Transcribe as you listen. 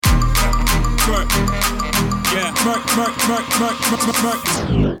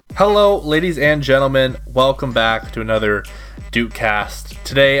Hello, ladies and gentlemen. Welcome back to another Dukecast.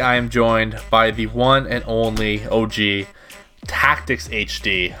 Today I am joined by the one and only OG, Tactics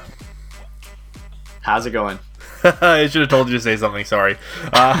HD. How's it going? I should have told you to say something, sorry.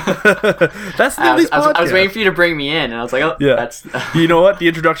 That's the name of podcast. I was waiting for you to bring me in, and I was like, oh, yeah. That's... You know what? The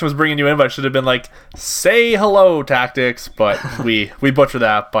introduction was bringing you in, but I should have been like, say hello, Tactics. But we butcher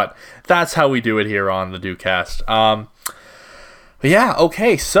that, but that's how we do it here on the Dukecast. But yeah,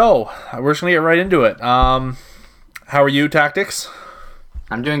 okay, so we're just going to get right into it. How are you, Tactics?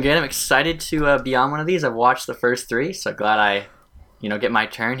 I'm doing good. I'm excited to be on one of these. I've watched the first three, so glad I, get my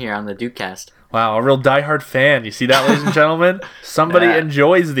turn here on the Dukecast. Wow, a real diehard fan. You see that, ladies and gentlemen? Somebody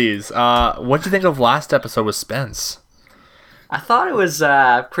enjoys these. What'd you think of last episode with Spence? I thought it was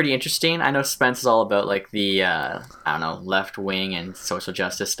pretty interesting. I know Spence is all about like the left wing and social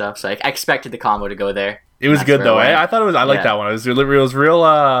justice stuff, so I expected the combo to go there. It was good though. I thought it was. I liked that one. It was real.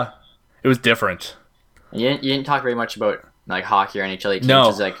 It was different. You didn't talk very much about like hockey or NHL 18, no.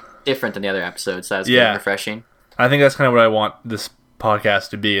 Which is like different than the other episodes. So that was good and refreshing. I think that's kind of what I want this podcast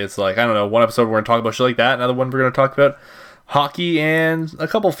to be. It's like, I don't know, one episode we're going to talk about shit like that, another one we're going to talk about hockey, and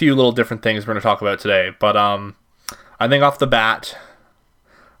a few little different things we're going to talk about today. But I think off the bat,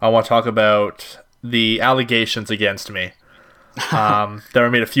 I want to talk about the allegations against me that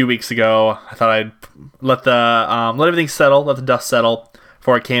were made a few weeks ago. I thought I'd let everything settle, let the dust settle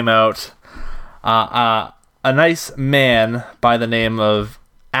before it came out. A nice man by the name of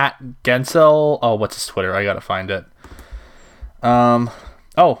 @Gensel. Oh, what's his Twitter? I gotta find it.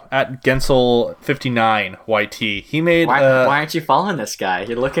 @Gensel59YT. He made. Why aren't you following this guy?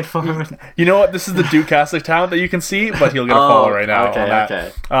 You're looking for him. You know what? This is the Dukecast account that you can see, but he'll get a follow right now.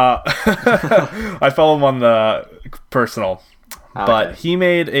 Okay. I follow him on the personal, but he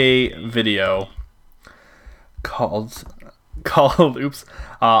made a video called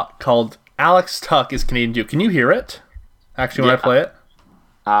Alex Tuch is Canadian Duke. Can you hear it? Actually, when I play it.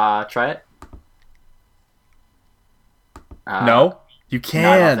 Try it. No, you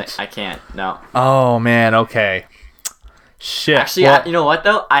can't. No, I can't. No. Oh man. Okay. Shit. Actually, you know what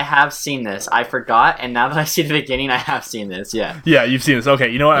though? I have seen this. I forgot, and now that I see the beginning, I have seen this. Yeah. Yeah, you've seen this. Okay.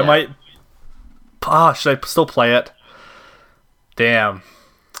 You know what? Yeah. I might. Should I still play it? Damn.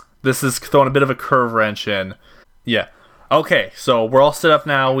 This is throwing a bit of a curve wrench in. Yeah. Okay. So we're all set up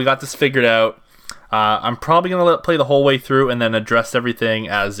now. We got this figured out. I'm probably gonna play the whole way through and then address everything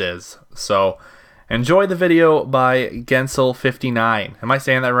as is. So. Enjoy the video by Gensel59. Am I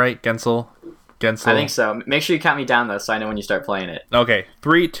saying that right? Gensel? I think so. Make sure you count me down, though, so I know when you start playing it. Okay.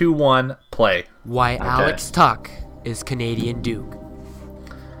 3, 2, 1, play. Why Alex Tuch is Canadian Duke.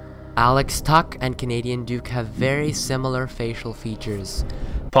 Alex Tuch and Canadian Duke have very similar facial features.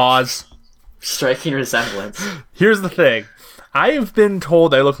 Pause. Striking resemblance. Here's the thing. I have been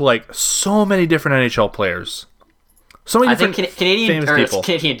told I look like so many different NHL players. So many different Canadian Duke,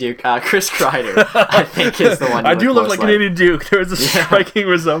 Chris Kreider, I think is the one. I do look like Canadian Duke. There's a striking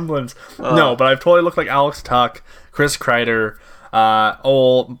resemblance. No, but I've totally looked like Alex Tuch, Chris Kreider,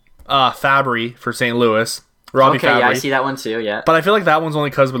 Fabry for St. Louis, Robbie Fabry. Yeah, I see that one too. Yeah, but I feel like that one's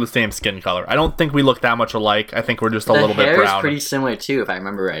only because we're the same skin color. I don't think we look that much alike. I think we're just a little bit brown. The hair is pretty similar too, if I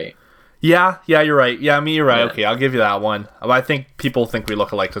remember right. Yeah, you're right. Yeah, you're right. Yeah. Okay, I'll give you that one. I think people think we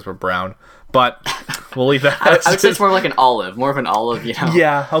look alike because we're brown. But we'll leave that. I would say it's more like an olive,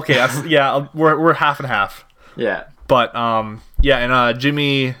 Yeah. Okay. We're half and half. Yeah. But and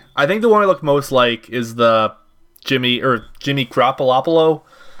Jimmy. I think the one I look most like is the Jimmy Garoppolo,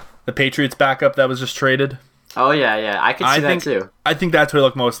 the Patriots backup that was just traded. Oh yeah. I could see that too. I think that's what I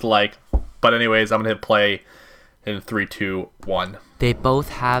look most like. But anyways, I'm gonna hit play in 3, 2, 1. They both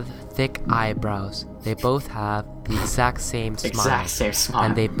have thick eyebrows. They both have the exact same smile.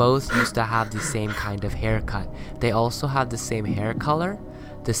 And they both used to have the same kind of haircut. They also have the same hair color,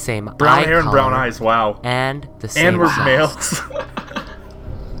 the same brown eye hair color, and brown eyes. Wow. And the same. And we're males.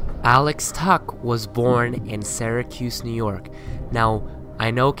 Alex Tuch was born in Syracuse, New York. Now, I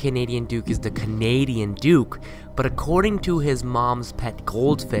know Canadian Duke is the Canadian Duke, but according to his mom's pet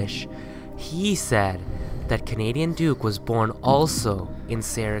goldfish, he said that Canadian Duke was born also in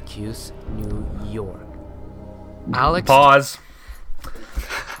Syracuse, New York. Alex. Pause.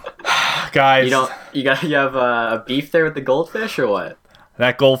 Guys. You have a beef there with the goldfish or what?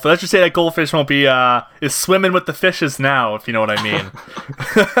 That goldfish. Let's just say that goldfish won't be is swimming with the fishes now, if you know what I mean.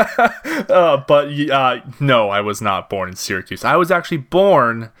 But no, I was not born in Syracuse. I was actually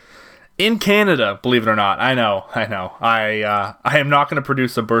born in Canada, believe it or not. I know. I am not going to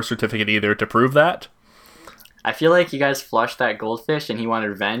produce a birth certificate either to prove that. I feel like you guys flushed that goldfish and he wanted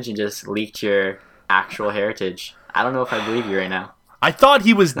revenge and just leaked your actual heritage. I don't know if I believe you right now. I thought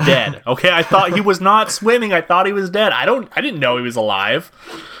he was dead. Okay, I thought he was not swimming. I thought he was dead. I didn't know he was alive.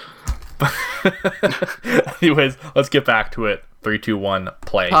 Anyways, let's get back to it. 3, 2, 1,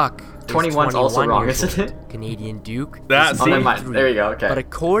 play. Puck. 21's also wrong, years isn't old. it? Canadian Duke. That- is Oh, never mind. 33. There you go, okay. But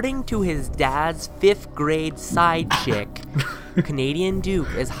according to his dad's 5th grade side chick, Canadian Duke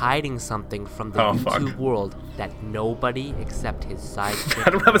is hiding something from the Oh, fuck. YouTube world that nobody except his side chick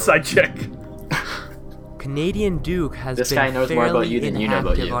I don't have a knows. side check. Canadian Duke has This been guy knows more about fairly you than you know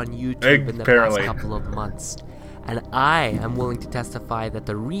about inactive you. on YouTube in the Apparently. past couple of months. And I am willing to testify that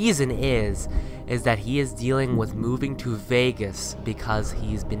the reason is that he is dealing with moving to Vegas because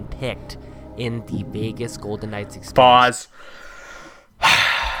he's been picked in the Vegas Golden Knights experience. Pause.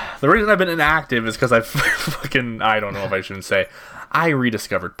 The reason I've been inactive is because I don't know if I shouldn't say, I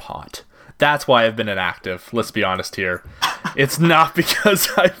rediscovered pot. That's why I've been inactive. Let's be honest here. It's not because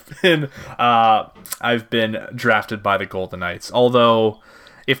I've been drafted by the Golden Knights. Although,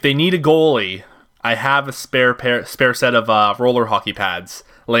 if they need a goalie, I have a spare set of roller hockey pads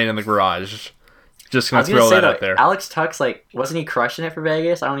laying in the garage. Just I gonna was gonna throw say that though, out there. Alex Tuck's like, wasn't he crushing it for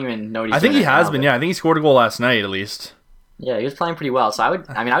Vegas? I don't even know what he's I think doing he right has now, been. but- Yeah, I think he scored a goal last night at least. Yeah, he was playing pretty well. So I would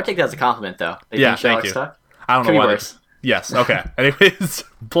take that as a compliment though. They Yeah, didn't show thank Alex you. Tuck. I don't Could know be why. worse. Yes. Okay. Anyways,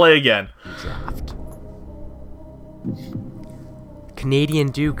 play again. Draft. Canadian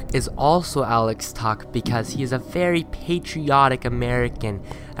Duke is also Alex Tuck because he is a very patriotic American.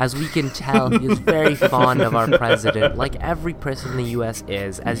 As we can tell, he is very fond of our president, like every person in the US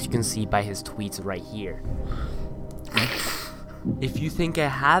is, as you can see by his tweets right here. If you think I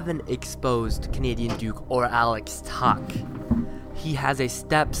haven't exposed Canadian Duke or Alex Tuck, he has a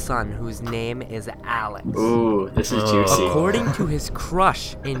stepson whose name is Alex. Ooh, this is juicy. According to his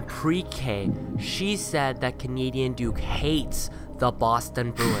crush in pre-K, she said that Canadian Duke hates the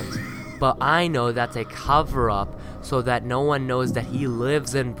Boston Bruins. But I know that's a cover-up so that no one knows that he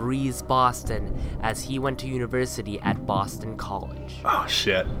lives and breathes Boston, as he went to university at Boston College. Oh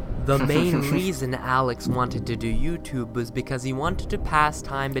shit. The main reason Alex wanted to do YouTube was because he wanted to pass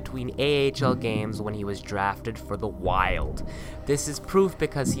time between AHL games when he was drafted for the Wild. This is proof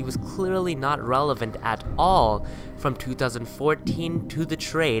because he was clearly not relevant at all from 2014 to the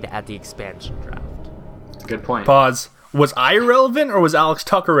trade at the expansion draft. Good point. Pause. Was I irrelevant or was Alex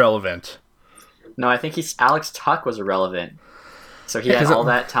Tucker relevant? No, I think Alex Tuck was irrelevant. So he had 'cause all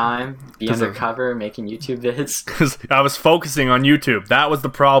that time, be 'cause of- undercover, making YouTube vids. Because I was focusing on YouTube. That was the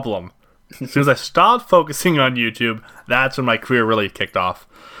problem. As soon as I stopped focusing on YouTube, that's when my career really kicked off.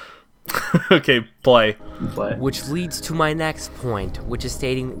 Okay, play. But Which leads to my next point, which is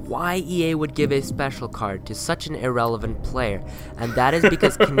stating why EA would give a special card to such an irrelevant player, and that is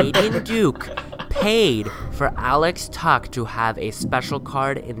because Canadian Duke paid for Alex Tuck to have a special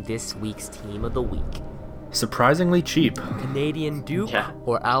card in this week's Team of the Week. Surprisingly cheap. Canadian Duke Yeah.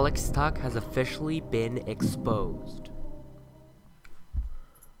 or Alex Tuck has officially been exposed.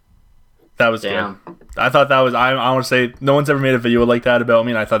 That was Damn. good. I thought that was. I want to say no one's ever made a video like that about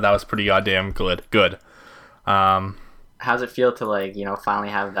me, and I thought that was pretty goddamn good. Good. how's it feel to finally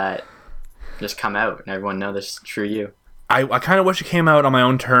have that just come out and everyone know this is true you? I kind of wish it came out on my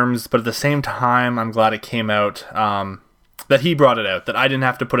own terms, but at the same time, I'm glad it came out. That he brought it out. That I didn't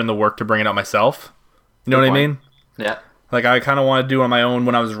have to put in the work to bring it out myself. You know Good what I point. mean? Yeah. Like I kind of wanted to do it on my own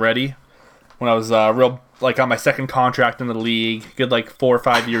when I was ready. When I was real like on my second contract in the league, good like 4 or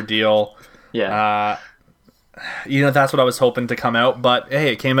 5 year deal. Yeah. That's what I was hoping to come out. But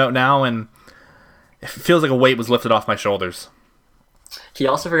hey, it came out now, and it feels like a weight was lifted off my shoulders. He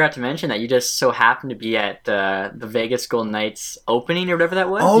also forgot to mention that you just so happened to be at the Vegas Golden Knights opening or whatever that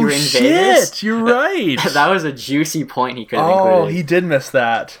was. You were in Vegas. You're right. That was a juicy point he could have Oh, included. he did miss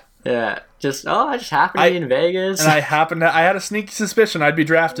that. Yeah. I just happened to be in Vegas. And I had a sneaky suspicion I'd be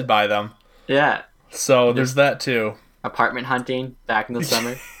drafted by them. yeah. So there's that too. Apartment hunting back in the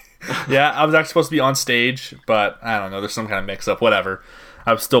summer. Yeah, I was actually supposed to be on stage, but I don't know. There's some kind of mix-up. Whatever.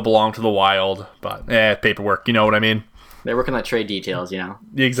 I still belong to the Wild, but paperwork. You know what I mean? They're working on trade details,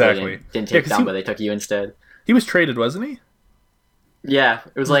 Exactly. So they didn't Yeah, take 'cause Dumba, they took you instead. He was traded, wasn't he? Yeah,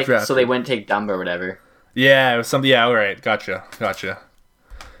 it was like drafted. so they wouldn't take Dumba or whatever. Yeah, it was something. Yeah, all right. Gotcha.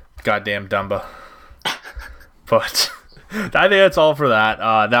 Goddamn Dumba. But I think that's all for that.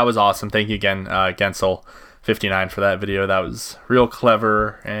 That was awesome. Thank you again, Gensel59 for that video. That was real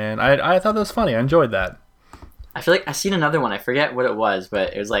clever, and I thought that was funny. I enjoyed that. I feel like I seen another one. I forget what it was,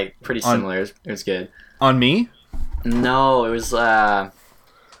 but it was like pretty similar. It was good. On me? No, it was I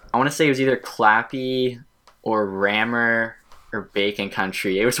want to say it was either Clappy or Rammer or Bacon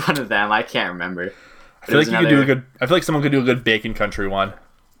Country. It was one of them. I can't remember. I feel like you could do a good. I feel like someone could do a good Bacon Country one.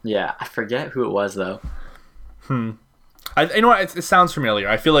 Yeah, I forget who it was though. You know what? It sounds familiar.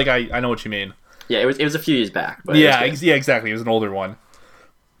 I feel like I know what you mean. Yeah, it was a few years back. But Yeah, yeah, exactly. It was an older one.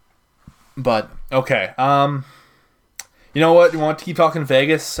 But okay, you know what? You want to keep talking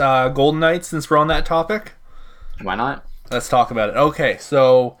Vegas Golden Knights since we're on that topic? Why not? Let's talk about it. Okay,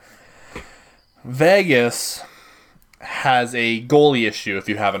 so Vegas has a goalie issue. If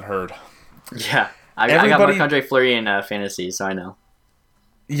you haven't heard, Yeah, I got Marc-Andre Fleury in fantasy, so I know.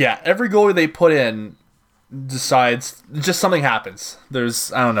 Yeah, every goalie they put in decides just something happens.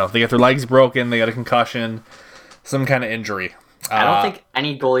 There's I don't know. They get their legs broken. They got a concussion, some kind of injury. I don't think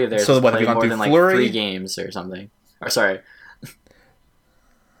any goalie of theirs has played more than like Fleury? 3 games or something. Or sorry.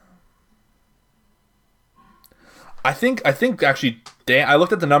 I think actually, Dan, I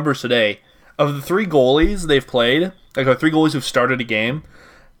looked at the numbers today. Of the 3 goalies they've played, like the 3 goalies who've started a game,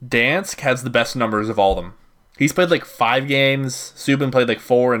 Dansk has the best numbers of all of them. He's played like 5 games, Subban played like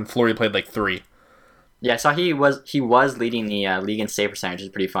 4, and Fleury played like 3. Yeah, I saw he was leading the league in save percentage, which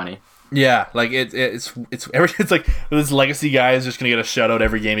is pretty funny. Yeah, like it's like this legacy guy is just gonna get a shutout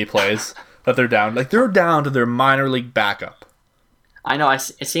every game he plays. That they're down, like they're down to their minor league backup. I know. I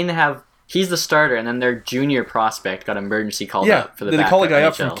seem to have. He's the starter, and then their junior prospect got emergency called up for the they call a guy NHL.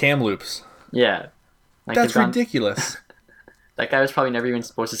 up from Kamloops. Yeah, like That's ridiculous. That guy was probably never even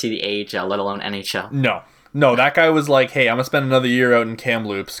supposed to see the AHL, let alone NHL. No, that guy was like, hey, I'm gonna spend another year out in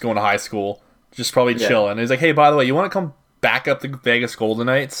Kamloops, going to high school, just probably chilling. And he's like, hey, by the way, you want to come back up the Vegas Golden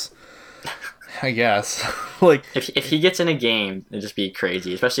Knights? I guess. Like, if he gets in a game, it'd just be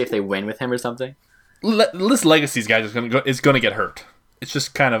crazy, especially if they win with him or something. This Legacy's guy is gonna get hurt. It's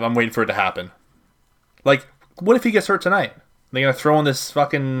just kind of I'm waiting for it to happen. Like, what if he gets hurt tonight? They gonna throw in this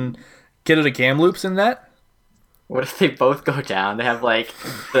fucking kid at a Kamloops in that? What if they both go down? They have like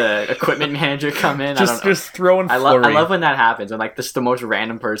the equipment manager come in. Just throwing. I love when that happens when like the most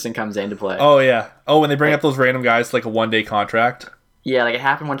random person comes in to play. Oh yeah. Oh, when they bring up those random guys to, like a 1-day contract. Yeah, like it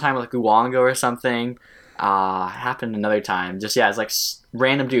happened one time with like Luongo or something. It happened another time. Just it's like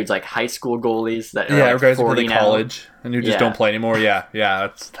random dudes, like high school goalies that are like guys who 40 play college and who just don't play anymore. Yeah,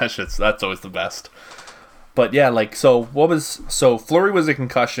 that's always the best. But yeah, like so Fleury was a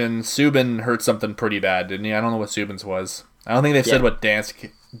concussion. Subban hurt something pretty bad, didn't he? I don't know what Subban's was. I don't think they've said what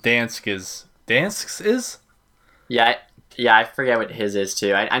Dansk's is. Yeah, I forget what his is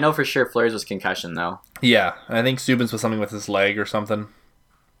too. I know for sure Fleury's was concussion though. Yeah, and I think Subban's was something with his leg or something.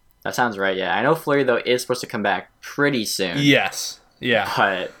 That sounds right. Yeah, I know Fleury though is supposed to come back pretty soon. Yes. Yeah.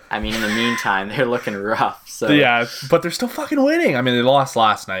 But I mean, in the meantime, they're looking rough. So yeah, but they're still fucking winning. I mean, they lost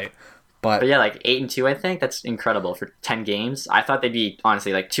last night. But yeah, like 8-2, I think that's incredible for 10 games. I thought they'd be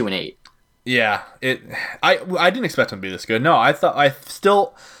honestly like 2-8. Yeah, I didn't expect them to be this good. No, I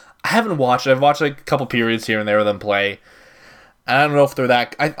haven't watched it. I've watched like a couple periods here and there of them play. I don't know if they're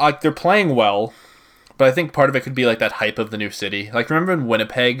they're playing well, but I think part of it could be like that hype of the new city. Like remember in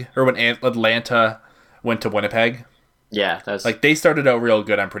Winnipeg or when Atlanta went to Winnipeg? Yeah, that was like they started out real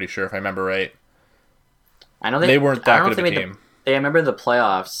good. I'm pretty sure if I remember right. I know they weren't that good of a team. I remember the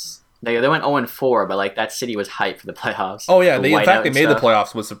playoffs. They went 0-4, but like that city was hyped for the playoffs. Oh yeah, they made the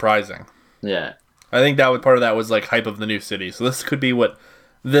playoffs. Was surprising. Yeah, I think part of that was like hype of the new city. So this could be what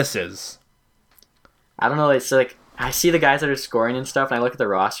this is. I don't know. It's like I see the guys that are scoring and stuff, and I look at the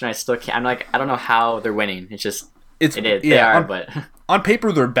roster, and I still can't. I'm like, I don't know how they're winning. It is. They are, but on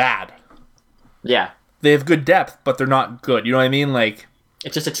paper they're bad. Yeah, they have good depth, but they're not good. You know what I mean? Like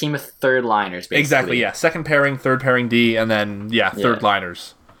it's just a team of third liners. Basically. Exactly. Yeah, second pairing, third pairing D, and then third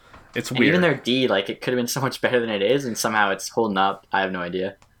liners. It's weird. And even their D, like it could have been so much better than it is, and somehow it's holding up. I have no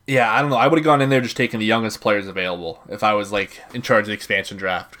idea. Yeah, I don't know. I would have gone in there just taking the youngest players available if I was like in charge of the expansion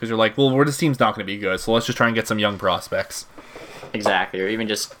draft, because you're like, well, this team's not going to be good, so let's just try and get some young prospects. Exactly, or even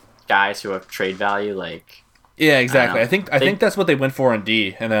just guys who have trade value, like. Yeah, exactly. I think that's what they went for on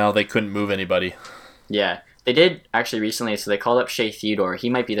D, and now they couldn't move anybody. Yeah, they did actually recently. So they called up Shea Theodore. He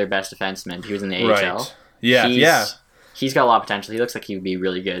might be their best defenseman. He was in the AHL. Right. Yeah, He's got a lot of potential. He looks like he would be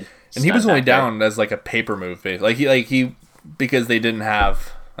really good. And he was only down as like a paper move, like he because they didn't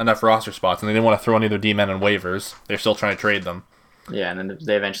have enough roster spots and they didn't want to throw any of their D-men on waivers. They're still trying to trade them. Yeah, and then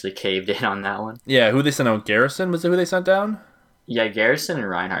they eventually caved in on that one. Yeah, who they sent out? Garrison was it who they sent down? Yeah, Garrison and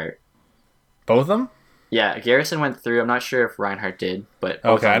Reinhardt. Both of them? Yeah, Garrison went through. I'm not sure if Reinhardt did, but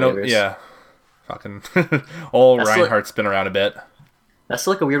okay, I know. Yeah, fucking Reinhardt's been around a bit. That's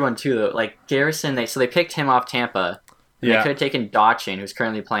like a weird one too, though. Like Garrison, they picked him off Tampa. They could have taken Dotchin, who's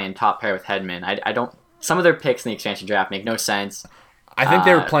currently playing top pair with Hedman. I don't. Some of their picks in the expansion draft make no sense. I think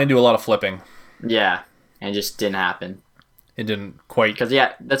they were planning to do a lot of flipping. Yeah, and it just didn't happen. it didn't quite. Because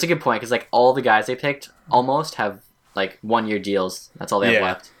yeah, that's a good point. Because like all the guys they picked almost have like 1-year deals. That's all they have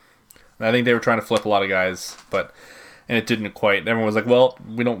left. I think they were trying to flip a lot of guys, and it didn't quite. Everyone was like, "Well,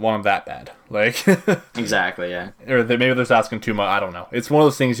 we don't want them that bad." Like Exactly, yeah. Or maybe they're just asking too much. I don't know. It's one of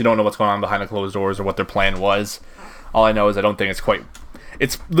those things you don't know what's going on behind the closed doors or what their plan was. All I know is I don't think it's quite.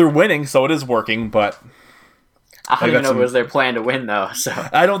 They're winning, so it is working, but. I don't even know if it was their plan to win, though. So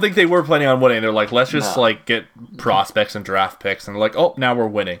I don't think they were planning on winning. They're like, let's just get prospects and draft picks, and they're like, oh, now we're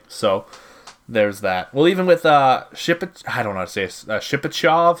winning. So there's that. Well, even with I don't know how to say it,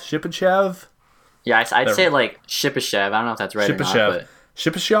 Shipachev. Yeah, I'd say like Shipachev. I don't know if that's right or not. But...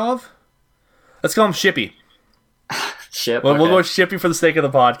 Shipachev. Let's call him Shippy. Ship. We'll okay. go Shippy for the sake of the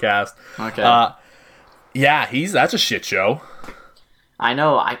podcast. Okay. Yeah, that's a shit show. I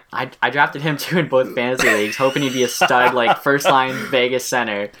know. I drafted him too in both fantasy leagues, hoping he'd be a stud, like first line Vegas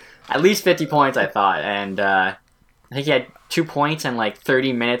center, at least 50 points. I thought, and I think he had 2 points and like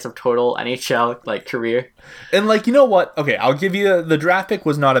 30 minutes of total NHL like career. And like, you know what? Okay, I'll give you the draft pick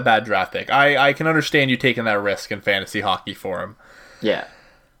was not a bad draft pick. I can understand you taking that risk in fantasy hockey for him. Yeah.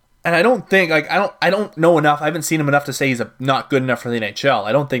 And I don't think I don't know enough. I haven't seen him enough to say he's not good enough for the NHL.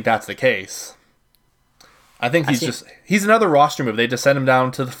 I don't think that's the case. I think he's another roster move. They just sent him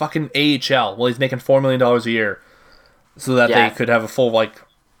down to the fucking AHL. Well, he's making $4 million a year, so that they could have a full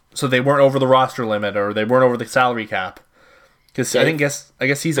so they weren't over the roster limit or they weren't over the salary cap. Because I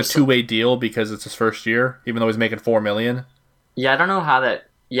guess he's a two-way deal because it's his first year, even though he's making $4 million. Yeah, I don't know how that.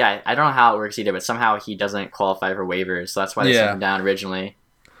 Yeah, I don't know how it works either, but somehow he doesn't qualify for waivers, so that's why they sent him down originally.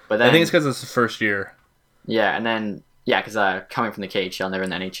 But then, I think it's because it's his first year. Yeah, and then because coming from the KHL, never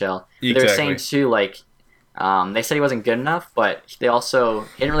in the NHL. Exactly. They were saying too, like. They said he wasn't good enough, but he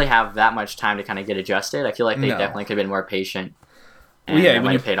didn't really have that much time to kind of get adjusted. I feel like they definitely could have been more patient, and it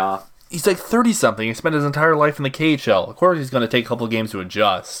might have paid off. He's like 30-something. He spent his entire life in the KHL. Of course he's going to take a couple of games to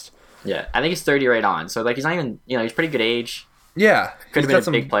adjust. Yeah, I think he's 30 right on. So, like, he's not even, he's pretty good age. Yeah. Could have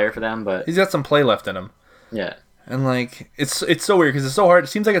been a big player for them, but... He's got some play left in him. Yeah. And, like, it's so weird because it's so hard. It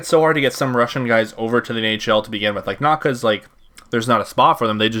seems like it's so hard to get some Russian guys over to the NHL to begin with. Like, not because, like, there's not a spot for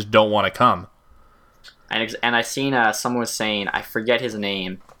them. They just don't want to come. And I seen someone was saying, I forget his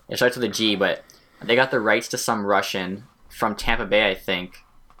name. It starts with a G, but they got the rights to some Russian from Tampa Bay, I think,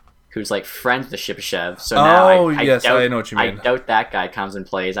 who's like friends with Shipachev. So now I know what you mean. I doubt that guy comes and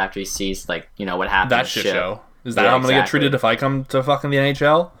plays after he sees what happened. That shit show. Is that how I'm gonna get treated if I come to fucking the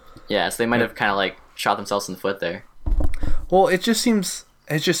NHL? Yeah, so they might have kind of like shot themselves in the foot there. Well, it just seems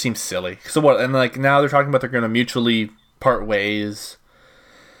silly. So what? And like now they're talking about they're gonna mutually part ways.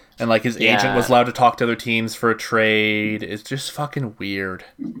 And, like, his agent was allowed to talk to other teams for a trade. It's just fucking weird.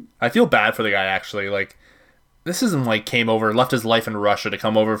 I feel bad for the guy, actually. Like, this isn't like left his life in Russia to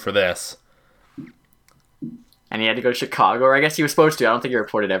come over for this. And he had to go to Chicago, or I guess he was supposed to. I don't think he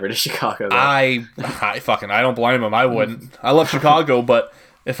reported ever to Chicago. Though. I don't blame him. I wouldn't. I love Chicago, but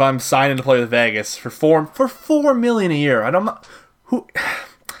if I'm signing to play with Vegas for $4 million a year, I don't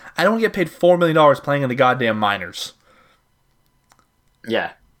get paid $4 million playing in the goddamn minors.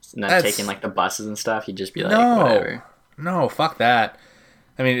 Yeah. And then taking like the buses and stuff, he'd just be like, whatever. No, fuck that.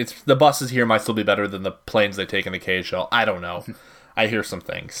 I mean, the buses here might still be better than the planes they take in the KHL. I don't know. I hear some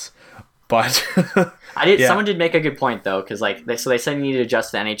things, but Someone did make a good point though, because they said you need to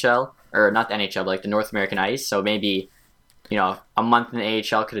adjust the NHL or not the NHL, but like the North American ice. So maybe a month in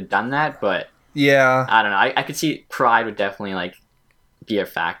the AHL could have done that, but yeah, I don't know. I could see pride would definitely like be a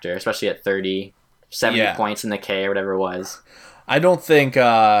factor, especially at 70 points in the K or whatever it was. I don't think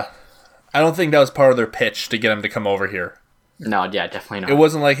that was part of their pitch to get him to come over here. No, yeah, definitely not. It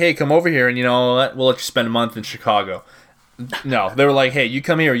wasn't like, hey, come over here and we'll let you spend a month in Chicago. No, they were like, hey, you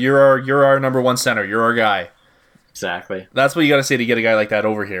come here. You're our number one center. You're our guy. Exactly. That's what you got to say to get a guy like that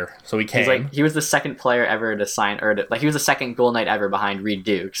over here. So he came. He was the second player ever to sign, he was the second goal night ever behind Reed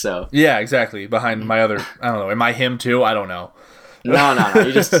Duke. So yeah, exactly. Behind my other, I don't know. Am I him too? I don't know. No.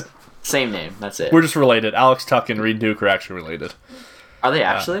 You just. Same name. That's it. We're just related. Alex Tuck and Reed Duke are actually related. Are they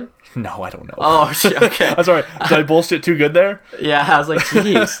actually? No, I don't know. Oh, shit. Okay. I'm sorry. Did I bullshit too good there? Yeah, I was like,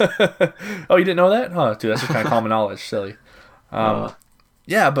 jeez. Oh, you didn't know that? Oh, dude, that's just kind of common knowledge. Silly.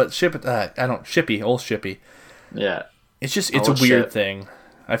 Yeah, but Shippy, old Shippy. Yeah. It's a weird thing.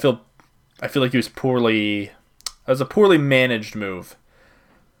 I feel like it was a poorly managed move.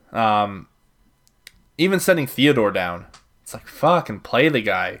 Even sending Theodore down. It's like, fucking play the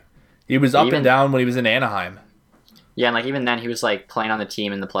guy. He was up and down when he was in Anaheim. Yeah, and like even then he was like playing on the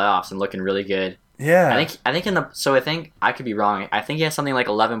team in the playoffs and looking really good. Yeah. I think I could be wrong. I think he has something like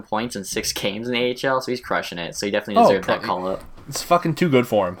 11 points in 6 games in the AHL, so he's crushing it. So he definitely deserved that call up. It's fucking too good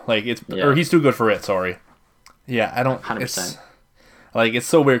for him. Like or he's too good for it, sorry. Yeah, I don't. 100%. It's, like, it's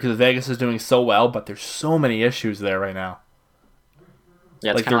so weird because Vegas is doing so well, but there's so many issues there right now.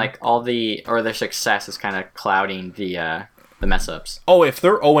 Yeah, it's Like, kind of like their success is kind of clouding the mess ups. Oh, if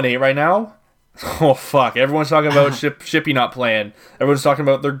they're 0-8 right now, oh fuck! Everyone's talking about Shippy not playing. Everyone's talking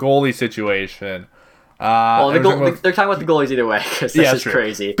about their goalie situation. Well, they're talking about the goalies either way because this is true.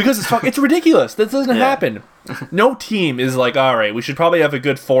 crazy. Because it's ridiculous. That doesn't Yeah. happen. No team is like, all right, we should probably have a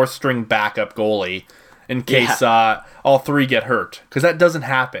good 4th-string backup goalie in case all 3 get hurt. Because that doesn't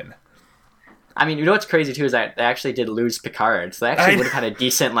happen. I mean, you know what's crazy too is that they actually did lose Picard, so they actually would have had a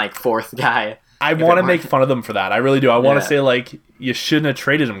decent like 4th guy. I want to make fun of them for that. I really do. I want to Yeah. say, like, you shouldn't have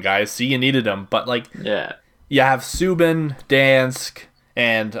traded him, guys. See, you needed him. But, like, Yeah. you have Subban, Dansk,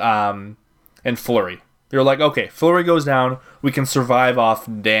 and Fleury. They're like, okay, Fleury goes down. We can survive off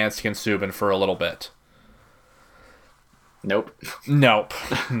Dansk and Subban for a little bit. Nope. Nope.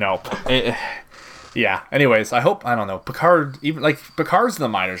 Yeah. Anyways, I don't know. Picard's in the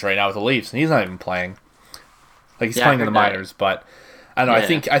minors right now with the Leafs, and he's not even playing. Like, he's Yeah, playing I in the heard that. minors, but I don't know.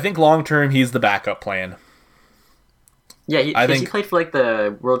 Yeah. I think long term he's the backup plan. Yeah, I he think- played for like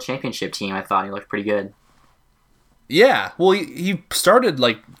the World Championship team. I thought he looked pretty good. Yeah. Well, he started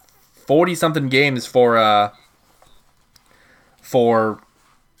like 40-something games for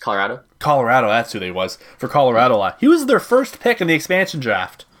Colorado. Colorado. That's who they was for Colorado. He was their first pick in the expansion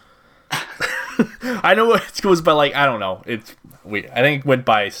draft. I know it goes by, like, I don't know. It's weird. I think it went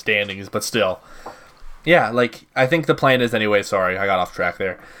by standings, but still. Yeah, like, I think the plan is anyway. Sorry, I got off track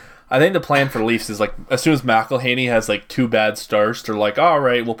there. I think the plan for the Leafs is, like, as soon as McElhaney has, like, 2 bad starts, they're like, all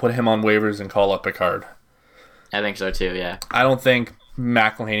right, we'll put him on waivers and call up Picard. I think so too. Yeah. I don't think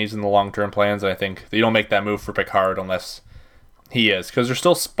McElhaney's in the long-term plans. I think you don't make that move for Picard unless he is, because there's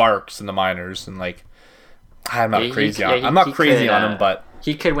still sparks in the minors, and, like, I'm not crazy on him, but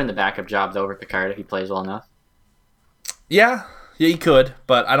he could win the backup job over Picard if he plays well enough. yeah, he could,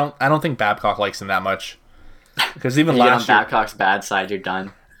 but I don't think Babcock likes him that much. Because even If you get last on year, Babcock's bad side, you're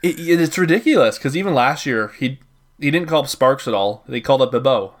done. it's ridiculous. Because even last year, he didn't call up Sparks at all. They called up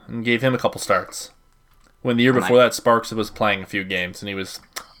Bibeau and gave him a couple starts. When the year before that, Sparks was playing a few games and he was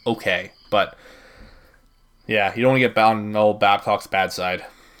okay. But yeah, you don't want to get bound on old Babcock's bad side.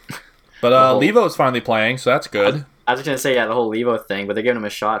 But Levo's finally playing, so that's good. I was just gonna say the whole Levo thing, but they're giving him a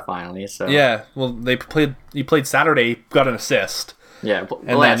shot finally. So Yeah, well, he played Saturday, got an assist. yeah, so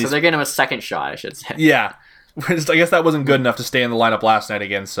they're giving him a second shot, I should say. Yeah, I guess that wasn't good enough to stay in the lineup last night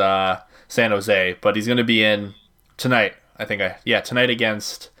against San Jose, but he's going to be in tonight. Tonight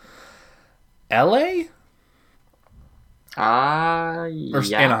against LA or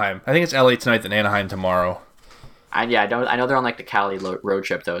yeah. Anaheim. I think it's LA tonight, then Anaheim tomorrow. I know they're on like the Cali road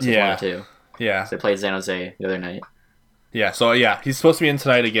trip though. So Yeah. it's 1 or 2. Yeah, So they played San Jose the other night. yeah. So yeah, he's supposed to be in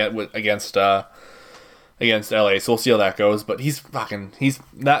tonight against LA. So we'll see how that goes. But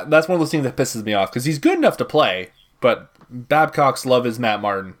that's one of those things that pisses me off because he's good enough to play, but Babcock's love is Matt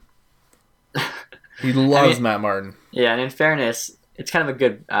Martin. He loves Matt Martin. Yeah, and in fairness, it's kind of a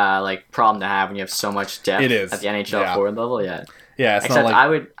good like problem to have when you have so much depth It is. at the NHL Yeah. forward level. Yeah. Yeah, it's Except not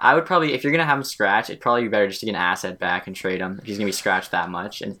like I would probably, if you're gonna have him scratch, it'd probably be better just to get an asset back and trade him if he's gonna be scratched that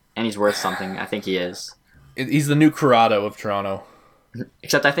much, and he's worth something. I think he is. he's the new Corrado of Toronto.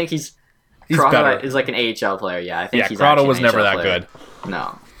 Except I think he's better. Corrado is like an AHL player. Yeah, I think Yeah, he's Corrado actually was an never AHL that player. good.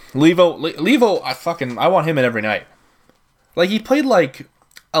 No. Levo, I want him in every night. Like, he played like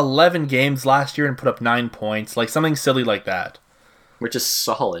 11 games last year and put up 9 points, like something silly like that. Which is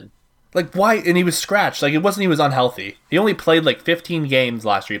solid. Like, why? And he was scratched. Like, it wasn't he was unhealthy. He only played like 15 games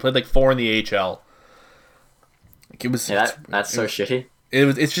last year. He played like 4 in the AHL. Like, it was. Yeah, that's so shitty.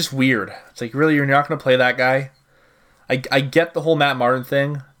 It's just weird. It's like, really, you're not going to play that guy? I get the whole Matt Martin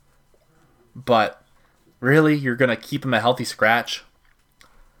thing, but really, you're going to keep him a healthy scratch?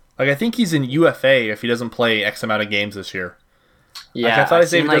 Like, I think he's in UFA if he doesn't play X amount of games this year. Yeah, I thought I've I said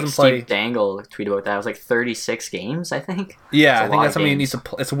seen, he like doesn't play- Steve Dangle tweet about that. It was like 36 games, I think. Yeah, It's a I think lot that's of something he needs games.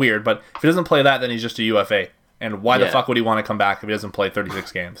 to. It's weird, but if he doesn't play that, then he's just a UFA. And why the Yeah. fuck would he want to come back if he doesn't play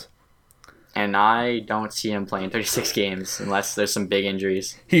 36 games? And I don't see him playing 36 games unless there's some big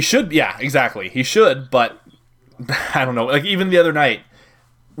injuries. He should. Yeah, exactly. He should, but I don't know. Like, even the other night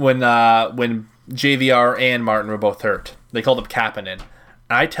when JVR and Martin were both hurt, they called up Kapanen. And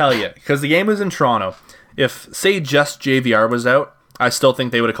I tell you, because the game was in Toronto, if say just JVR was out, I still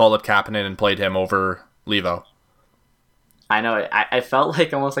think they would have called up Kapanen and played him over Levo. I know. I felt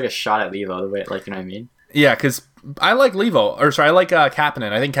like almost like a shot at Levo, the way, like, you know what I mean? Yeah, because I like Levo, or sorry, I like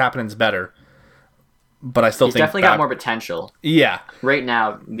Kapanen. I think Kapanen's better, but I still He's think definitely got more potential. Yeah, Right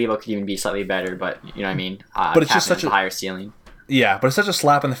now, Levo could even be slightly better, but you know what I mean? But it's just Kapanen's such a- higher ceiling. yeah, but it's such a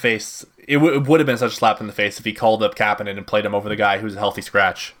slap in the face it would have been such a slap in the face if he called up Kapanen and played him over the guy who's a healthy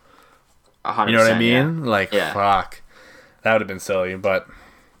scratch. 100%, You know what I mean? yeah. Like, Yeah. fuck. That would have been silly, but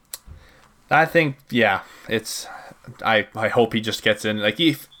I think, yeah, it's... I hope he just gets in. Like,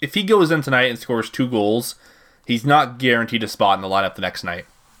 if he goes in tonight and scores 2 goals, he's not guaranteed a spot in the lineup the next night,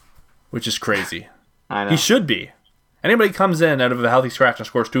 which is crazy. I know. He should be. Anybody comes in out of a healthy scratch and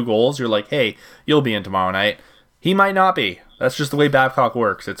scores 2 goals, you're like, hey, you'll be in tomorrow night. He might not be. That's just the way Babcock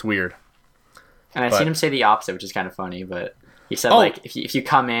works. It's weird. And I've seen him say the opposite, which is kind of funny, but he said, like, if you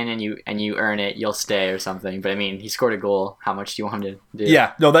come in and you earn it, you'll stay or something. But, I mean, he scored a goal. How much do you want him to do?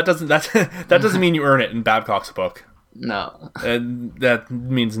 Yeah, no, that doesn't mean you earn it in Babcock's book. No. That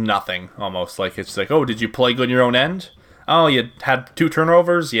means nothing, almost. Like, it's like, oh, did you play good in your own end? Oh, you had 2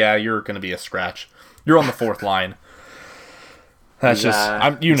 turnovers? Yeah, you're going to be a scratch. You're on the 4th line. That's He's, just,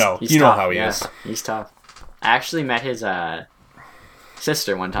 he's you know tough, how he yeah. is. He's tough. I actually met his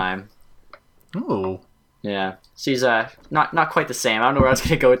sister one time. Ooh. Yeah. She's not quite the same. I don't know where I was going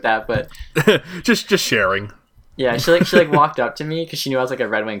to go with that, but just sharing. yeah, she walked up to me because she knew I was like a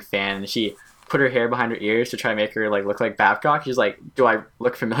Red Wing fan, and she put her hair behind her ears to try to make her like look like Babcock. She's like, "Do I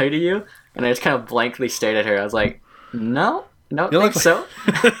look familiar to you?" And I just kind of blankly stared at her. I was like, "No, don't think so."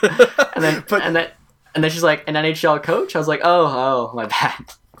 and then she's like, "An NHL coach?" I was like, "Oh, my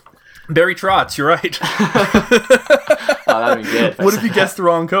bad." Barry Trotz, you're right. Oh, that'd be good. What if you guessed the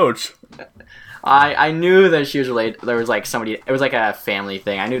wrong coach? I knew that she was related. There was like somebody. It was like a family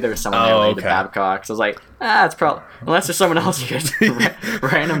thing. I knew there was someone there related to Babcock. So I was like, it's probably unless there's someone else here.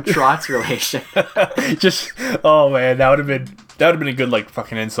 Random Trotz relation. Just man, that would have been a good like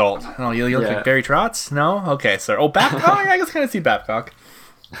fucking insult. Oh, you look like Barry Trotz? No, okay, sir. Oh, Babcock. I guess kind of see Babcock.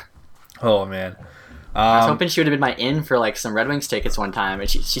 Oh man. I was hoping she would have been my in for like some Red Wings tickets one time, and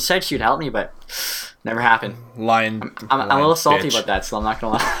she said she would help me, but never happened. I'm a little salty about that, so I'm not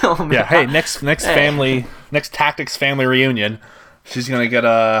gonna lie. Oh, yeah, hey, next Tactics family reunion, she's gonna get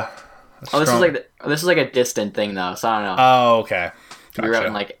a strong... this is like a distant thing though, so I don't know. Oh, okay. Gotcha. We were out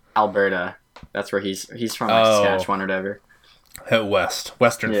in like Alberta. That's where he's from, like Saskatchewan or whatever. Out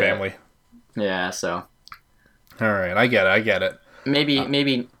Western family. Yeah, so. All right, I get it.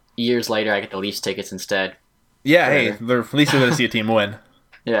 Maybe years later I get the Leafs tickets instead. Yeah, hey, at least we're gonna see a team win.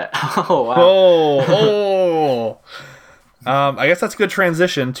 Yeah. Oh wow. I guess that's a good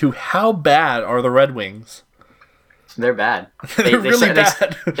transition to how bad are the Red Wings? They're bad. They're really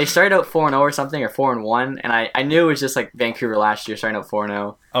bad. They started out 4-0 or something, or 4-1, and I knew it was just like Vancouver last year starting out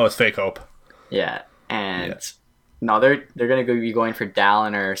 4-0. Oh, it's fake hope. Yeah, and no, they're gonna be going for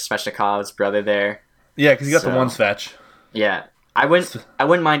Dallin or Svechnikov's brother there. Yeah, because you got the one Svech. Yeah, I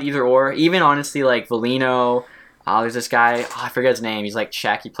wouldn't mind either or. Even honestly, like Volino. There's this guy. I forget his name. He's like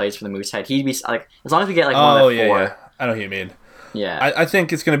Czech. He plays for the Moosehead. He'd be like, as long as we get like one of the 4. Yeah. I know who you mean. Yeah. I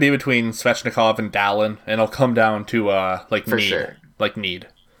think it's going to be between Svechnikov and Dallin, and it'll come down to like for need. Sure. Like need.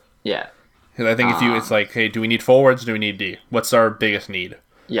 Yeah. Because I think it's like, hey, do we need forwards? Do we need D? What's our biggest need?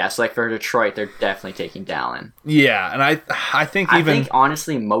 Yeah, so like for Detroit, they're definitely taking Dallin. Yeah, and I think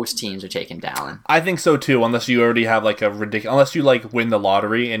honestly most teams are taking Dallin. I think so too, unless you already have like unless you like win the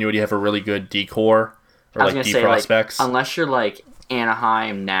lottery and you already have a really good D core or like D prospects. Like, unless you're like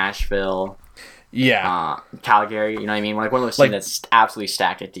Anaheim, Nashville, Calgary, you know what I mean? Like one of those teams that's absolutely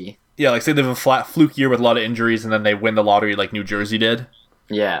stacked at D. Yeah, like say they have a flat fluke year with a lot of injuries and then they win the lottery like New Jersey did.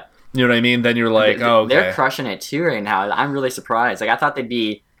 Yeah. You know what I mean? Then you're like, okay. They're crushing it too right now. I'm really surprised. Like I thought they'd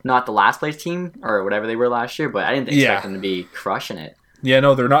be not the last place team or whatever they were last year, but I didn't expect them to be crushing it. Yeah,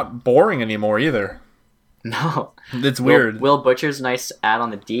 no, they're not boring anymore either. No. It's weird. Will Butcher's a nice add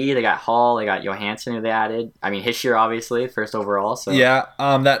on the D. They got Hall, they got Johansson who they added. I mean Hischier obviously, first overall. So yeah,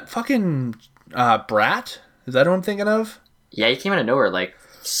 that fucking Brat? Is that who I'm thinking of? Yeah, he came out of nowhere, like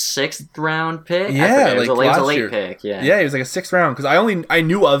 6th round pick. Yeah, it was a late pick. Yeah, he was like a 6th round because I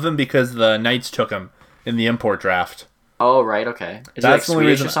knew of him because the Knights took him in the import draft. Oh right, okay. Is that's he like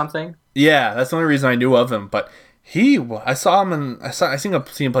Swedish or something? Yeah, that's the only reason I knew of him. But I saw him I seen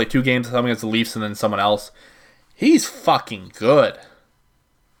him play 2 games, some against the Leafs and then someone else. He's fucking good.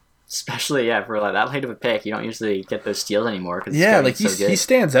 Especially for like that late of a pick, you don't usually get those steals anymore. Cause like he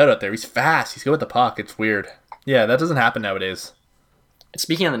stands out there. He's fast. He's good with the puck. It's weird. Yeah, that doesn't happen nowadays.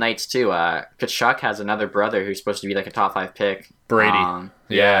 Speaking of the Knights too, Kachuk has another brother who's supposed to be like a top 5 pick. Brady.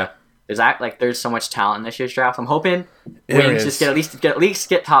 Yeah. There's so much talent in this year's draft. I'm hoping Wings just at least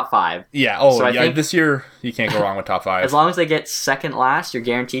get top 5. Yeah. Oh, so yeah. This year you can't go wrong with top 5. As long as they get second last, you're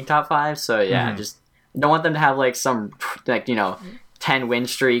guaranteed top 5. So yeah, just don't want them to have like some 10 win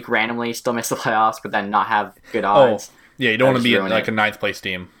streak randomly, still miss the playoffs, but then not have good odds. Oh, yeah. You don't want to be like a 9th place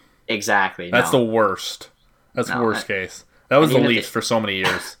team. Exactly. That's the worst. That's the worst case. That was the Leafs for so many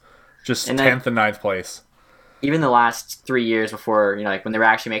years. just And then- 10th and 9th place. Even the last 3 years before, like when they were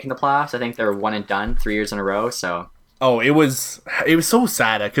actually making the playoffs, I think they were one and done 3 years in a row. So Oh, it was so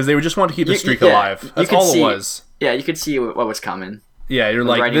sad because they were just wanting to keep the streak yeah, alive. you That's could all see- it was. yeah, you could see what was coming. Yeah, you're The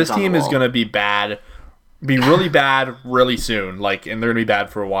like, writing's this on the team is wall. going to be bad, be really bad really soon, like, and they're going to be bad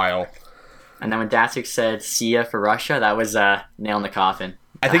for a while. And then when Datsuk said "see ya" for Russia, that was a nail in the coffin.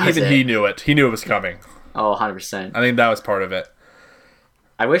 I think That was even it. he knew it. He knew it was coming. Oh, 100%. I think that was part of it.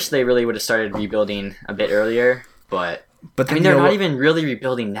 I wish they really would have started rebuilding a bit earlier, but But I then, mean, you they're know not what? even really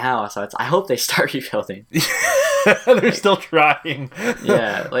rebuilding now, so I hope they start rebuilding. They're still trying.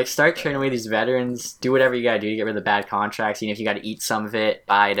 Yeah, like start trading away these veterans. Do whatever you gotta do to get rid of the bad contracts. Even if you gotta eat some of it,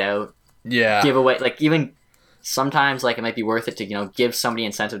 buy it out, Yeah. give away. Like even sometimes, like it might be worth it to give somebody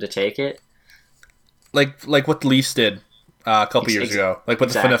incentive to take it. Like what the Leafs did a couple years ago. Like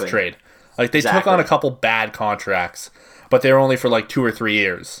with the exactly. FNUF trade. Like they took Exactly. on a couple bad contracts, but they were only for like 2 or 3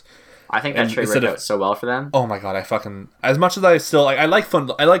 years. I think that And trade instead worked of- out so well for them. Oh my god, I fucking as much as I still I like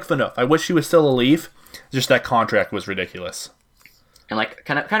FNUF. I wish he was still a Leaf. Just that contract was ridiculous. And like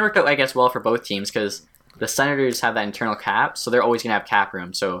kind of worked out, I guess, well for both teams because the Senators have that internal cap, so they're always gonna have cap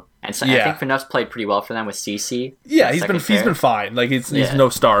room. So I Yeah. think Fnuff's played pretty well for them with CC. Yeah, as he's second been pair. fine. Like he's Yeah. no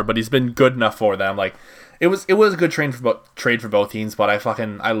star, but he's been good enough for them. Like it was a good trade for both teams, but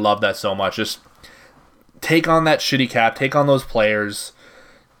I love that so much. Just take on that shitty cap, take on those players,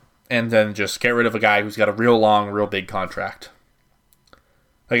 and then just get rid of a guy who's got a real long, real big contract.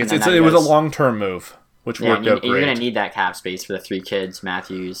 Like And then it was a goes- long-term move, which Yeah, worked out you're gonna great. need that cap space for the 3 kids: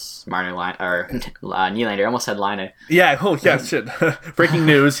 Matthews, Marner, or Nylander. I almost said Line. Yeah, oh yeah, shit. Breaking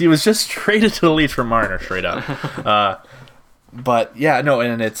news, he was just traded to the Leafs from Marner, straight up. But yeah, no,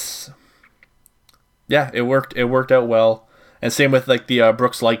 and it worked out well. And same with like the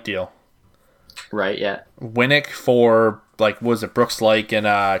Brooks Lake deal. Right? Yeah. Winnick for like what was it Brooks Lake and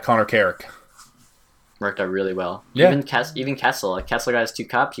Connor Carrick. Worked out really well. Yeah. Even Kessel. Like Kessel got his 2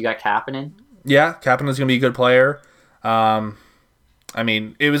 cups. You got Kapanen. Yeah, Kapanen's gonna be a good player. I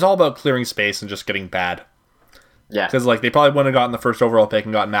mean, it was all about clearing space and just getting bad. Yeah. Because like they probably wouldn't have gotten the first overall pick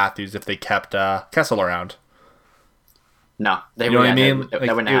and got Matthews if they kept Kessel around. No, they You know what I wouldn't. mean? That Like,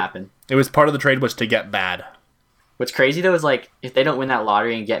 wouldn't it- happen. It was part of the trade was to get bad. What's crazy though is like if they don't win that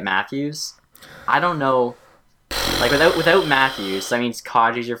lottery and get Matthews, I don't know. Like without Matthews, that means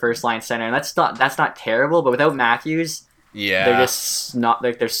Kadri's your first line center, and that's not terrible. But without Matthews, Yeah. they're just not.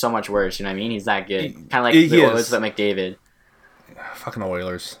 They're so much worse. You know what I mean? He's that good. Kind of like He the is. Oilers without McDavid. Fucking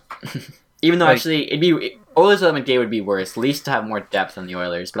Oilers. Even though Like- actually it'd be Oilers without McDavid would be worse. At least to have more depth than the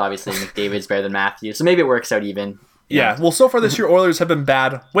Oilers. But obviously McDavid's better than Matthews, so maybe it works out even. Yeah. Well, so far this year, Oilers have been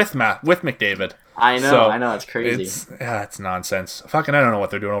bad with McDavid. I know. So, I know. It's crazy. It's nonsense. Fucking, I don't know what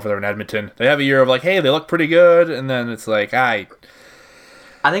they're doing over there in Edmonton. They have a year of like, hey, they look pretty good, and then it's like, I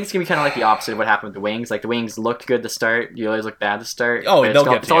think it's gonna be kind of like the opposite of what happened with the Wings. Like the Wings looked good to start, the Oilers looked bad to start. Oh, but they'll it's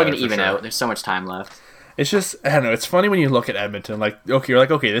get it's all together gonna for even sure. out. There's so much time left. it's just, I don't know. It's funny when you look at Edmonton, like, okay, you're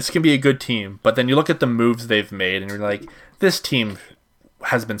like, okay, this can be a good team, but then you look at the moves they've made, and you're like, this team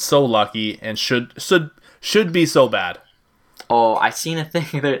has been so lucky and should be so bad. Oh, I seen a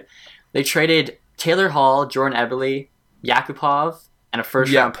thing that they traded Taylor Hall, Jordan Eberle, Yakupov, and a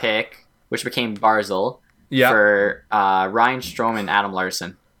first round pick, which became Barzil, Yeah. for Ryan Strome and Adam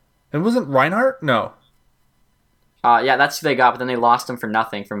Larson. And wasn't Reinhardt? No. Yeah, that's who they got, but then they lost him for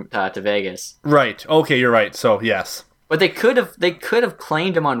nothing from to Vegas. Right. Okay, you're right. So yes. But they could have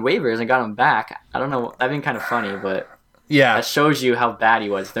claimed him on waivers and got him back. I don't know. That'd been kind of funny, but Yeah. that shows you how bad he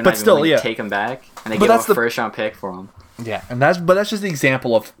was. They're But not even still, willing yeah. to take him back, and they But give him that's a the- first round pick for him. Yeah, and that's just the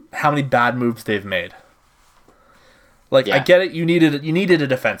example of how many bad moves they've made. Like I Yeah. get it, you needed a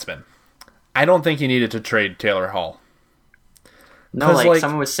defenseman. I don't think you needed to trade Taylor Hall. No, 'Cause, like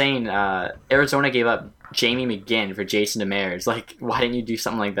someone was saying, Arizona gave up Jamie McGinn for Jason Demers. Like, why didn't you do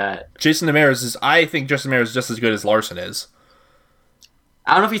something like that? Jason Demers is I think Jason Demers is just as good as Larson is.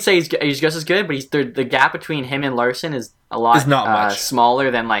 I don't know if you'd say he's just as good, but the gap between him and Larson is a lot Is not much. smaller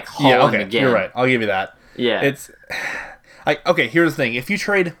than like Hall Yeah, okay, and McGinn. you're right. I'll give you that. Yeah, It's okay, here's the thing. If you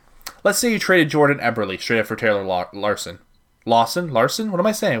trade let's say you traded Jordan Eberle straight up for Taylor Larson. Larson? What am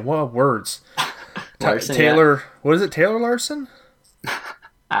I saying? What words? Larson, Taylor, what is it? Taylor Larson?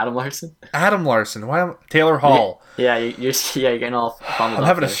 Adam Larson. Adam Larson. Taylor Hall. Yeah, you're getting all fumbled I'm up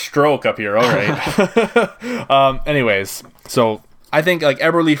having a there. stroke up here. All right. Anyways, so I think like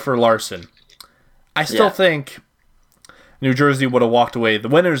Eberle for Larson. I still Yeah. think New Jersey would have walked away the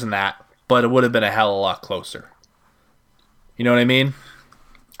winners in that, but it would have been a hell of a lot closer. You know what I mean?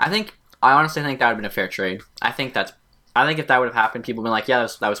 I honestly think that would have been a fair trade. I think if that would have happened, people would have been like, yeah,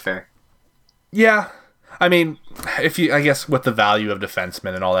 that was fair. Yeah. I mean, I guess with the value of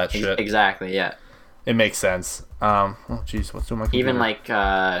defensemen and all that shit, Exactly, yeah. it makes sense. Oh, jeez, what's doing my computer? Even like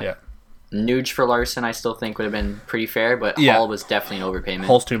yeah. Nuge for Larson, I still think would have been pretty fair, but Yeah. Hall was definitely an overpayment.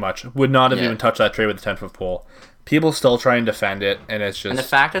 Hull's too much. Would not have Yeah. even touched that trade with the 10-foot pole. People still try and defend it, and it's just... And the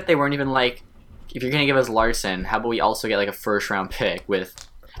fact that they weren't even like, if you're going to give us Larson, how about we also get like a first-round pick with...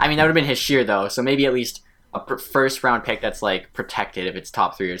 I mean, that would have been his sheer, though, so maybe at least a first-round pick that's like protected if it's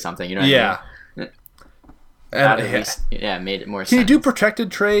top 3 or something, you know what yeah. I mean? And, That at least, made it more can sense. you do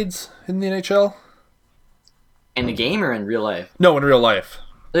protected trades in the NHL? In the game or in real life? No, in real life.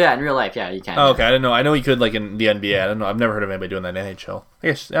 Yeah, in real life, yeah, you can. Oh, okay, I didn't know. I know you could, like, in the NBA. I don't know. I've never heard of anybody doing that in the NHL. I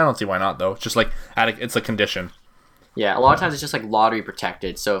guess I don't see why not, though. It's just like it's a condition. Yeah, a lot of times it's just like lottery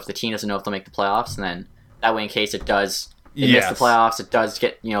protected. So if the team doesn't know if they'll make the playoffs, and then that way, in case it miss Yes. the playoffs, it does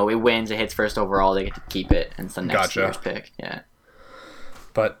get, it wins, it hits first overall, they get to keep it, and it's the next Gotcha. year's pick. Yeah.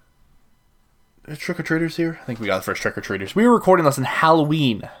 But trick or treaters here. I think we got the first trick or treaters. We were recording this on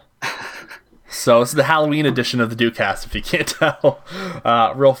Halloween, so this is the Halloween edition of the Dukecast. If you can't tell,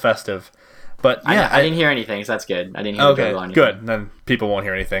 real festive. But yeah, I didn't hear anything, so that's good. I didn't hear okay, Joe on anything. good. Then people won't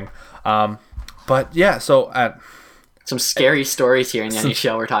hear anything. But yeah, so Some scary stories here in the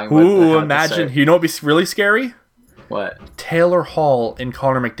NHL we're talking about. ooh, how to imagine. start. You know what'd be really scary? What? Taylor Hall and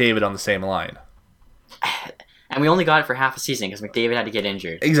Connor McDavid on the same line. And we only got it for half a season because McDavid had to get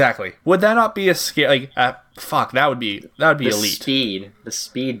injured. Exactly. Would that not be a scary? Fuck, that would be elite. The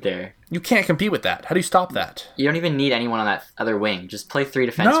speed there. You can't compete with that. How do you stop that? You don't even need anyone on that other wing. Just play 3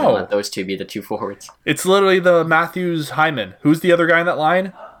 defensemen No. and let those 2 be the 2 forwards. It's literally the Matthews Hyman. Who's the other guy in that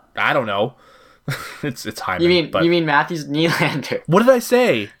line? I don't know. it's Hyman. You mean Matthews Nylander? What did I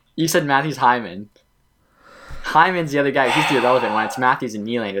say? You said Matthews Hyman. Hyman's the other guy. He's the irrelevant one. It's Matthews and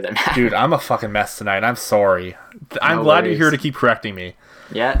Nylander that matter. Dude, I'm a fucking mess tonight. I'm sorry. I'm No glad worries. you're here to keep correcting me.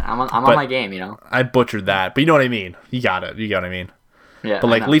 Yeah, I'm on my game, I butchered that, but you know what I mean. You got it. You got what I mean. Yeah, But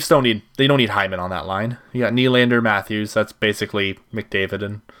like I know. Leafs don't need Hyman on that line. You got Nylander, Matthews. That's basically McDavid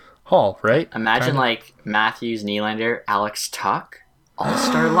and Hall, right? Imagine Kinda. like Matthews, Nylander, Alex Tuck,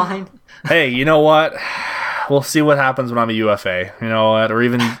 all-star line. Hey, you know what? We'll see what happens when I'm a UFA. You know what? Or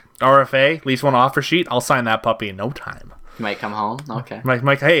even RFA, at least one offer sheet. I'll sign that puppy in no time. You might come home. Okay.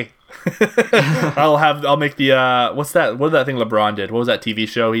 Mike, hey. I'll make the what did that thing LeBron did? What was that TV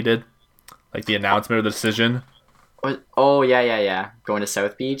show he did? Like the announcement of the decision. Oh yeah. Going to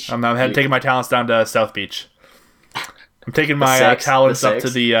South Beach. I'm taking my talents down to South Beach. I'm taking my six? talents The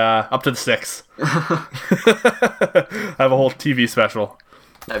up to six? the 6. I have a whole TV special.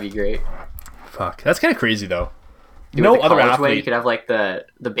 That'd be great. Fuck, that's kind of crazy though. Dude, No with the other college way, you athlete. could have like the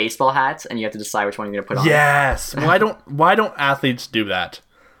baseball hats, and you have to decide which one you're gonna put on. Yes. Why don't athletes do that?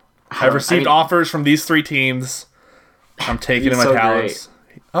 I've received mean- offers from these 3 teams. I'm taking He's my so talents.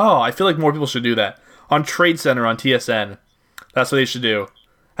 Oh, I feel like more people should do that. On Trade Center on TSN. That's what they should do.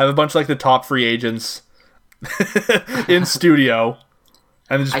 Have a bunch of like the top free agents in studio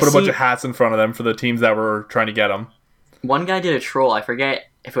and then just put a bunch see- of hats in front of them for the teams that were trying to get them. One guy did a troll. I forget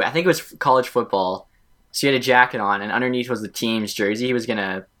I think it was college football. So he had a jacket on, and underneath was the team's jersey he was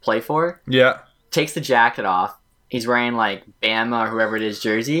gonna play for. Yeah. Takes the jacket off. He's wearing like Bama or whoever it is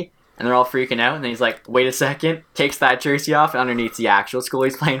jersey, and they're all freaking out. And then he's like, "Wait a second!" Takes that jersey off, and underneath's the actual school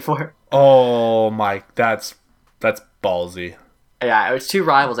he's playing for. Oh my, that's ballsy. Yeah, it was 2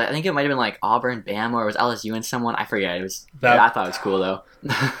 rivals. I think it might have been like Auburn, Bama, or it was LSU and someone. I forget. It was. I thought it was cool though.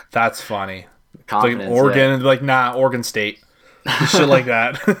 That's funny. Like Confidence. Oregon, and like nah, Oregon State, shit like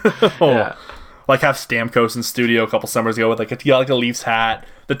that. Oh. Yeah. Like have Stamkos in studio a couple summers ago with like a Leafs hat,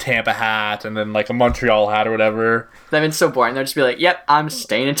 the Tampa hat, and then like a Montreal hat or whatever. That'd been so boring. They'd just be like, "Yep, I'm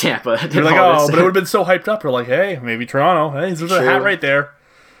staying in Tampa." You're like, oh, but it would have been so hyped up. We're like, hey, maybe Toronto. Hey, there's a True. hat right there.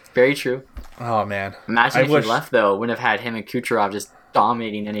 Very true. Oh man, Imagine I if wish- he left though. Wouldn't have had him and Kucherov just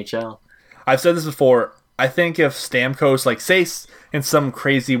dominating the NHL. I've said this before. I think if Stamkos, like say in some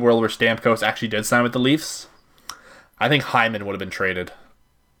crazy world where Stamkos actually did sign with the Leafs, I think Hyman would have been traded.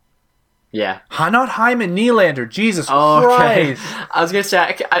 Yeah. Not Hyman, Nylander. Jesus Oh, okay. Christ. I was gonna say,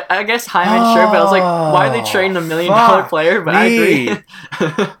 I guess Hyman, sure, but I was like, why are they trading $1 million fuck player? But me. I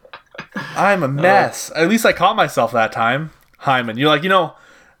agree. I'm a mess. At least I caught myself that time. Hyman. You're like,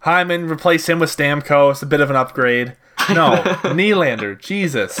 Hyman, replace him with Stamkos, a bit of an upgrade. No, Nylander.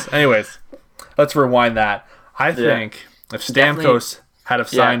 Jesus. Anyways, let's rewind that. I think if Stamkos had have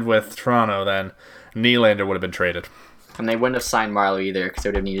signed with Toronto, then Nylander would have been traded. And they wouldn't have signed Marlowe either because they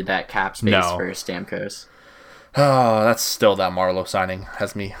would have needed that cap space No. for Stamkos. Oh, that's still that Marlowe signing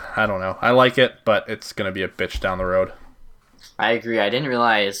has me. I don't know. I like it, but it's going to be a bitch down the road. I agree. I didn't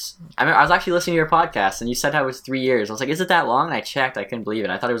realize. I was actually listening to your podcast, and you said that was 3 years. I was like, is it that long? And I checked. I couldn't believe it.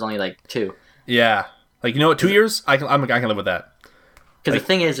 I thought it was only like 2. Yeah. Like, you know what? 2 years, I can live with that. Because the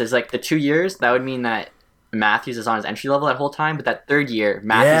thing is like the 2 years, that would mean that Matthews is on his entry level that whole time, but that third year,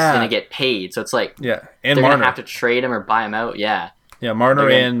 Matthews is going to get paid. So it's like, Yeah, and they're going to Marner. have to trade him or buy him out. Yeah, Marner They're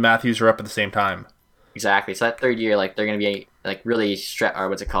gonna- and Matthews are up at the same time. exactly. So that third year, like they're going to be like really strapped, or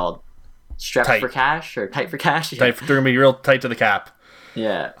what's it called? Strapped Tight. for cash or tight for cash? Yeah. They're going to be real tight to the cap.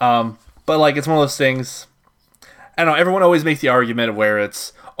 Yeah. But like, it's one of those things. I don't know. Everyone always makes the argument of where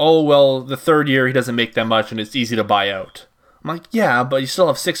it's, oh well, the third year he doesn't make that much and it's easy to buy out. I'm like, yeah, but you still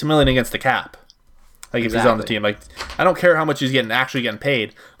have $6 million against the cap. Like if he's on the Exactly. team, like I don't care how much he's actually getting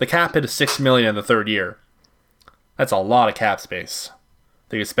paid. The cap hit is $6 million in the third year. That's a lot of cap space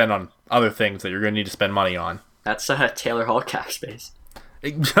that you spend on other things that you're going to need to spend money on. That's Taylor Hall cap space.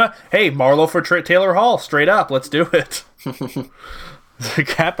 Hey, Marlowe for Taylor Hall, straight up. Let's do it. The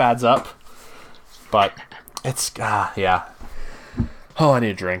cap adds up, but it's yeah. Oh, I need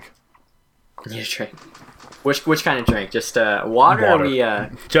a drink. You drink. Which kind of drink? Just water, or Water. we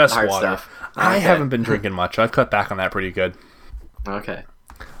Just hard water. stuff? I Okay. haven't been drinking much. I've cut back on that pretty good. Okay.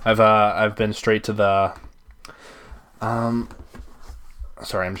 I've been straight to the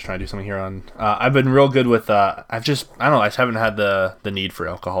sorry, I'm just trying to do something here on I've been real good with I don't know, I just haven't had the need for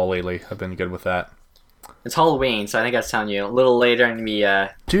alcohol lately. I've been good with that. It's Halloween, so I think I was telling you a little later I'm gonna be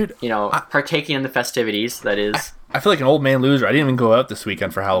Dude, partaking in the festivities. That is. I feel like an old man loser. I didn't even go out this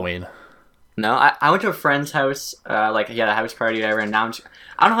weekend for Halloween. No, I went to a friend's house, like he had a house party or whatever, and now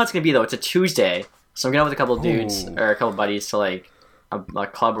I don't know how it's gonna be though. It's a Tuesday, so I'm going out with a couple of dudes Ooh. or a couple of buddies to like a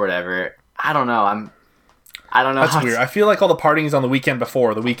club or whatever. I don't know. I don't know. That's how weird. I feel like all the partying is on the weekend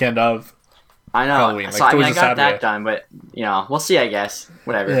before, the weekend of. I know. Halloween, So like, I mean, I always a got Saturday. that done, but we'll see. I guess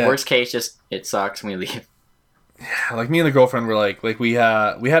whatever. Yeah. Worst case, just it sucks when we leave. Like me and the girlfriend were like we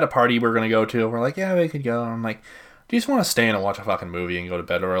had a party we were gonna go to. We're like, yeah, we could go. And I'm like, do you just want to stay in and watch a fucking movie and go to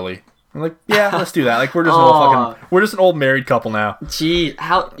bed early? I'm like, yeah, let's do that. Like we're just we're just an old married couple now. Gee,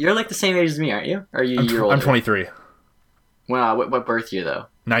 how you're like the same age as me, aren't you? Or are you a year older? I'm 23, Well, what birth year though?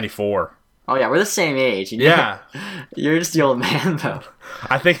 94. Oh yeah, we're the same age. Yeah, You're just the old man though.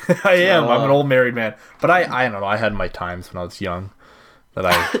 I think I am. I'm an Oh. old married man, but I don't know. I had my times when I was young. That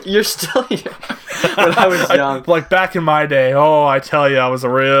I You're still here. When I was young. like back in my day. Oh, I tell you, I was a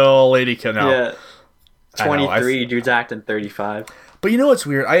real lady kid now. Yeah. I know, 23, dude's acting 35. But you know what's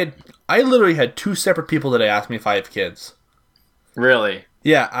weird? I literally had two separate people today ask me if I have kids. Really?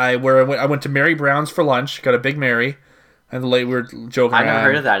 Yeah, I went to Mary Brown's for lunch. Got a Big Mary, and we were joking I've around. never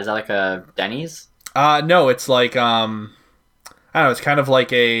heard of that. Is that like a Denny's? No, it's like I don't know. It's kind of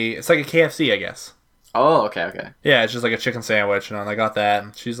like it's like a KFC, I guess. Oh, okay. Yeah, it's just like a chicken sandwich, and I got that.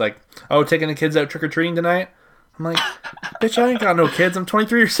 And she's like, "Oh, taking the kids out trick or treating tonight?" I'm like, "Bitch, I ain't got no kids. I'm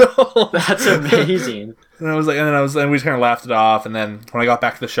 23 years old." That's amazing. And I was like, and we just kind of laughed it off. And then when I got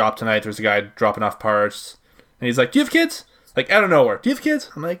back to the shop tonight, there was a guy dropping off parts, and he's like, "Do you have kids?" Like out of nowhere, "Do you have kids?"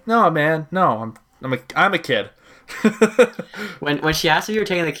 I'm like, "No, man, no. I'm a kid." When she asked if you were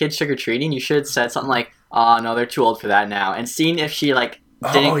taking the kids trick or treating, you should have said something like, "Oh no, they're too old for that now," and seen if she like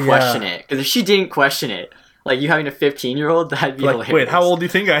didn't Oh, yeah. question it. Because if she didn't question it, like you having a 15-year-old, that'd be Like, hilarious. wait, how old do you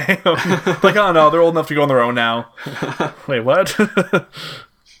think I am? Like, oh no, they're old enough to go on their own now. Wait, what?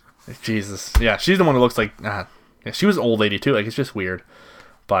 Jesus, yeah, she's the one who looks like. Yeah, she was an old lady too. Like, it's just weird,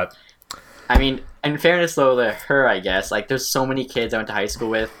 but. I mean, in fairness though to her, I guess, like there's so many kids I went to high school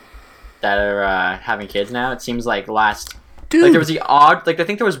with that are having kids now. It seems like Dude. like there was the odd, like I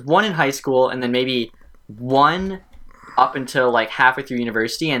think there was one in high school and then maybe one up until like halfway through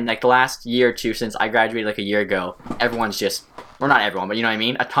university, and like the last year or two since I graduated like a year ago, everyone's just, well, not everyone, but you know what I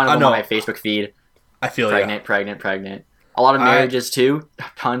mean? A ton of them know. on my Facebook feed, I feel pregnant. A lot of marriages too.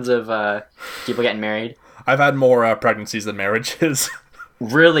 Tons of people getting married. I've had more pregnancies than marriages.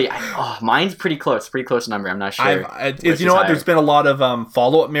 Really, mine's pretty close. Pretty close number. I'm not sure. You know what? There's been a lot of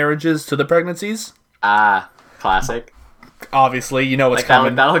follow-up marriages to the pregnancies. Classic. Obviously, you know what's Like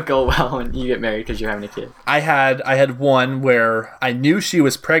coming. that'll go well when you get married because you're having a kid. I had one where I knew she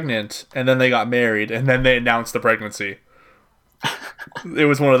was pregnant, and then they got married, and then they announced the pregnancy. It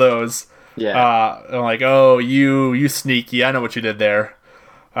was one of those. Yeah. I'm like, oh, you sneaky! I know what you did there.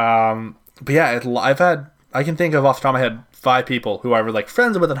 But yeah, I can think of off the top of my head 5 people who I were like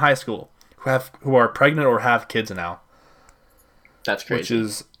friends with in high school who are pregnant or have kids now. That's crazy. Which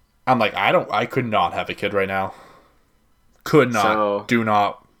is, I'm like, I could not have a kid right now. Could not. So- Do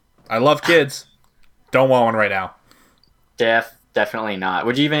not. I love kids. Don't want one right now. Definitely not.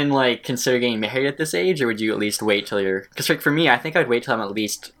 Would you even like consider getting married at this age, or would you at least wait till you're? Because like for me, I think I'd wait till I'm at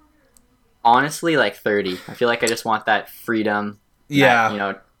least, honestly, like 30. I feel like I just want that freedom. Yeah.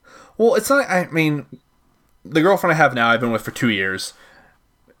 That, Well, it's not. I mean, the girlfriend I have now, I've been with for 2 years.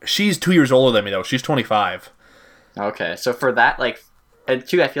 she's 2 years older than me though. She's 25. Okay, so for that, like, and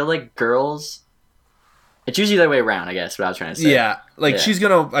two, I feel like girls, it's usually the other way around, I guess, what I was trying to say. Yeah, like she's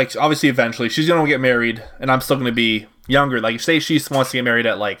gonna like obviously eventually she's gonna get married, and I'm still gonna be younger. Like say she wants to get married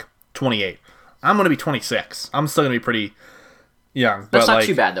at like 28, I'm gonna be 26. I'm still gonna be pretty young. That's but not like,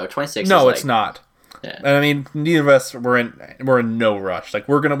 too bad though. 26. No, is it's not. Yeah. And I mean, neither of us we're in no rush. Like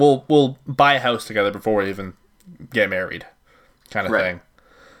we'll buy a house together before we even get married, kind of thing.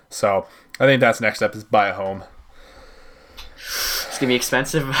 So I think that's next step is buy a home. It's gonna be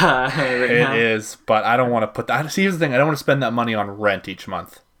expensive. Right now. It is, but I don't want to put that. See, here's the thing: I don't want to spend that money on rent each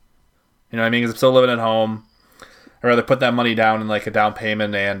month. You know what I mean? Because I'm still living at home. I'd rather put that money down in like a down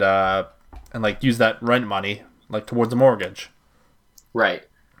payment and like use that rent money like towards a mortgage. Right.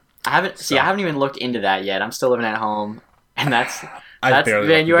 I haven't even looked into that yet. I'm still living at home, and that's I barely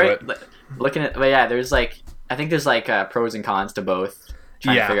man, you are do it. looking at. But yeah, I think there's pros and cons to both.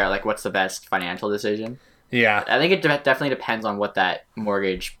 Trying to figure out like what's the best financial decision. Yeah, I think it definitely depends on what that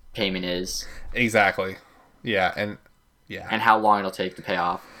mortgage payment is. Exactly. Yeah, and how long it'll take to pay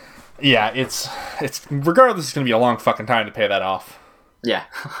off. Yeah, it's regardless, it's gonna be a long fucking time to pay that off. Yeah.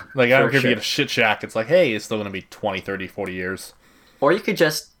 Like I don't care if you get a shit shack. It's like, hey, it's still gonna be 20, 30, 40 years. Or you could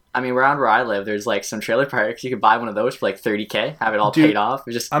just. I mean, around where I live, there's like some trailer parks. You could buy one of those for like $30,000, have it all paid off.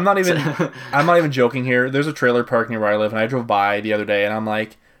 It's just I'm not even joking here. There's a trailer park near where I live, and I drove by the other day, and I'm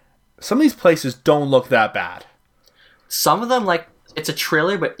like, some of these places don't look that bad. Some of them, like, it's a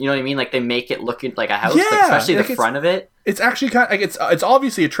trailer, but you know what I mean? Like, they make it look like a house, like, especially the front of it. It's actually kind of, like, it's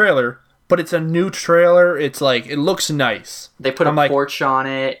obviously a trailer, but it's a new trailer. It's like, it looks nice. They put a porch on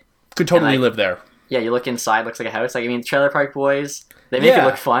it. Could totally live there. Yeah, you look inside, looks like a house. Like, I mean, Trailer Park Boys, they make it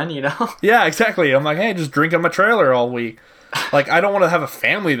look fun, you know? Yeah, exactly. I'm like, hey, just drink on my trailer all week. Like, I don't want to have a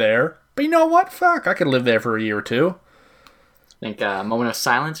family there, but you know what? Fuck, I could live there for a year or two. I think a moment of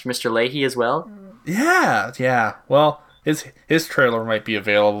silence for Mr. Leahy as well. Yeah. Well, his trailer might be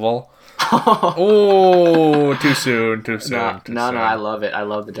available. Oh, too soon. No, I love it. I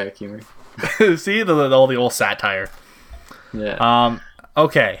love the dark humor. See, all the old satire. Yeah.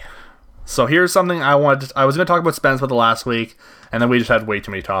 Okay. So here's something I was going to talk about Spence with the last week, and then we just had way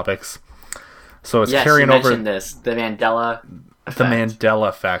too many topics. So it's carrying over. Yes, you mentioned this. The Mandela effect. The Mandela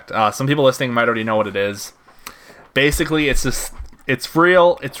effect. Some people listening might already know what it is. Basically, it's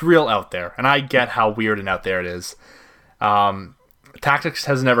real out there, and I get how weird and out there it is. Tactics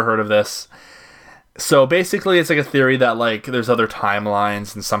has never heard of this. So basically, it's like a theory that like there's other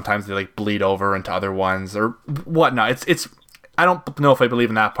timelines, and sometimes they like bleed over into other ones or whatnot. It's I don't know if I believe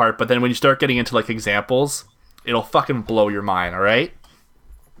in that part, but then when you start getting into like examples, it'll fucking blow your mind. All right.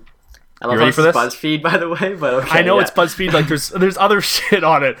 I love how this is BuzzFeed, by the way, but okay. I know it's BuzzFeed. Like there's other shit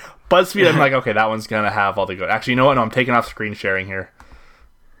on it. BuzzFeed, I'm like, okay, that one's gonna have all the good. Actually, you know what? No, I'm taking off screen sharing here.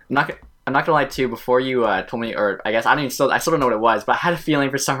 I'm not gonna lie too. Before you told me, or I guess I still don't know what it was, but I had a feeling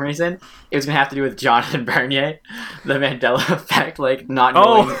for some reason it was gonna have to do with Jonathan Bernier, the Mandela effect, like not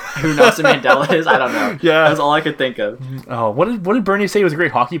knowing who Nelson Mandela is. I don't know. Yeah, that's all I could think of. Oh, what did Bernier say? He was a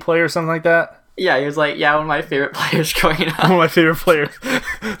great hockey player or something like that? Yeah, he was like, one of my favorite players growing up. One of my favorite players.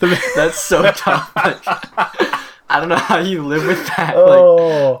 That's so tough. I don't know how you live with that.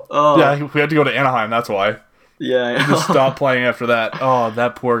 Yeah, we had to go to Anaheim. That's why. Yeah, he just stopped playing after that. Oh,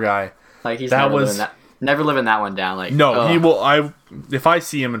 that poor guy. Like he's never living that one down. Like no, he will. If I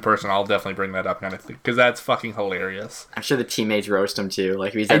see him in person, I'll definitely bring that up, kind of thing, because that's fucking hilarious. I'm sure the teammates roast him too. Like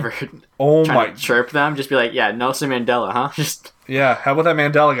if he's ever trying to chirp them, just be like, yeah, Nelson Mandela, huh? Just how about that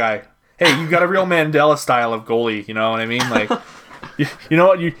Mandela guy? Hey, you got a real Mandela style of goalie. You know what I mean? Like, you know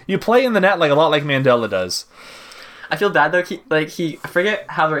what? You play in the net like a lot like Mandela does. I feel bad though. I forget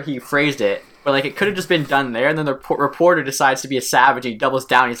how he phrased it, but like it could have just been done there, and then the reporter decides to be a savage. And he doubles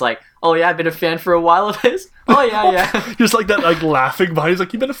down. He's like, "Oh yeah, I've been a fan for a while of his. Oh yeah." Just like that, like laughing behind. He's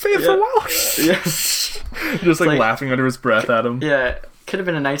like, "You've been a fan for a while." Yeah. Just like laughing under his breath at him. Yeah, could have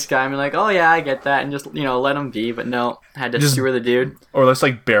been a nice guy. I'm like, "Oh yeah, I get that," and just let him be. But no, had to sewer the dude. Or let's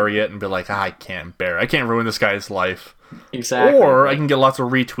like bury it and be like, I can't ruin this guy's life. Exactly. Or I can get lots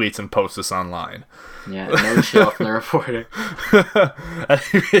of retweets and post this online. Yeah, no chill from the reporter.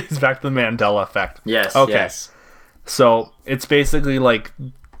 It's back to the Mandela effect. Yes. Okay. Yes. So it's basically like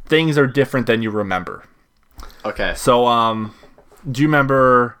things are different than you remember. Okay. So do you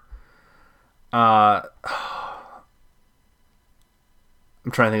remember? I'm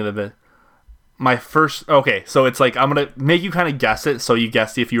trying to think of it. My first. Okay, so it's like I'm gonna make you kind of guess it, so you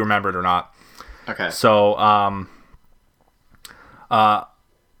guess if you remember it or not. Okay. So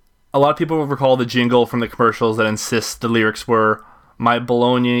a lot of people will recall the jingle from the commercials that insists the lyrics were, "My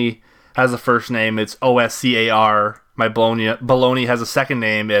bologna has a first name, it's OSCAR, My baloney has a second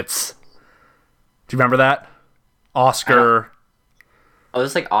name. It's... Do you remember that? Oscar... Oh,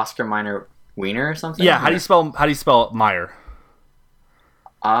 this is like Oscar Minor Wiener or something? Yeah, how do you spell Meyer?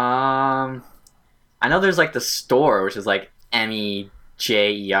 I know there's like the store, which is like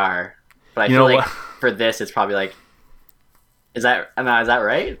Mejer, but I feel like for this it's probably like, is that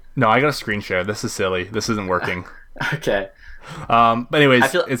right? No, I got a screen share. This is silly. This isn't working. Okay. But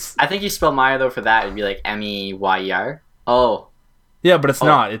anyways, I think you spell Meyer though for that. It'd be like Meyer. Oh. Yeah, but it's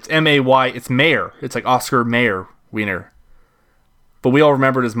not. It's May. It's Mayer. It's like Oscar Mayer Wiener. But we all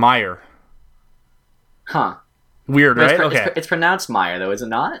remember it as Meyer. Huh. Weird, right? Okay. It's pronounced Meyer though, is it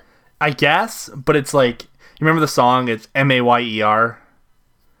not? I guess, but it's like, you remember the song? It's Mayer.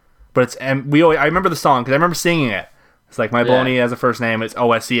 But it's I remember the song because I remember singing it. It's like my baloney has a first name. It's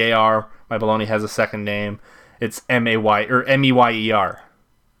Oscar. My baloney has a second name. It's Meyer.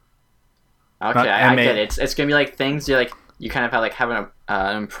 Okay, I get it. It's gonna be like things you kind of have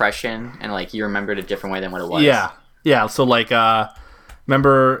an impression and like you remember it a different way than what it was. Yeah. So like,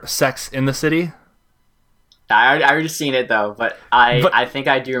 remember Sex in the City? I already seen it though, but I think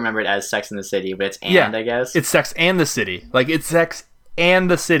I do remember it as Sex in the City, but it's I guess it's Sex and the City. Like it's Sex and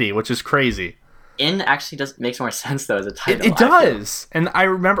the City, which is crazy. Actually makes more sense though as a title. It does, and I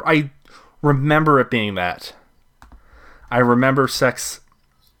remember it being that. I remember Sex.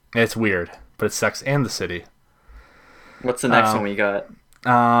 It's weird, but it's Sex and the City. What's the next one we got?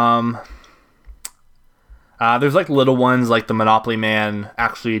 There's like little ones, like the Monopoly Man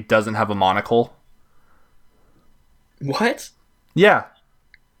actually doesn't have a monocle. What? Yeah.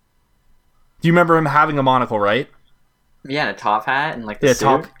 Do you remember him having a monocle, right? Yeah, and a top hat and like the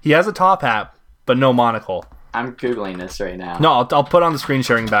suit. He has a top hat, but no monocle. I'm Googling this right now. No, I'll put on the screen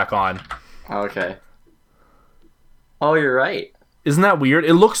sharing back on. Okay. Oh, you're right. Isn't that weird?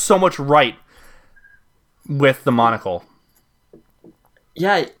 It looks so much right with the monocle.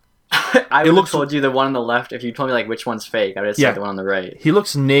 Yeah. I would have told you the one on the left. If you told me like which one's fake, I would have said the one on the right. He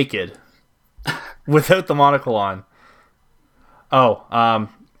looks naked without the monocle on. Oh,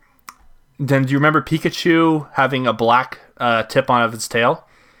 then do you remember Pikachu having a black tip on of its tail?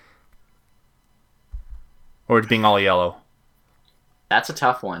 Or it being all yellow? That's a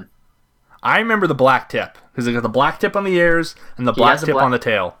tough one. I remember the black tip. Because it got the black tip on the ears and the black tip on the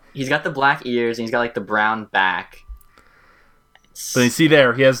tail. He's got the black ears and he's got like the brown back. But you see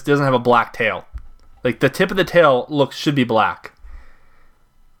there, doesn't have a black tail. Like the tip of the tail should be black.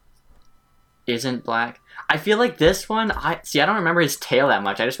 Isn't black? I feel like this one, I don't remember his tail that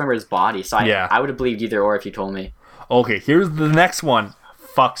much. I just remember his body. So I would have believed either or if you told me. Okay, here's the next one.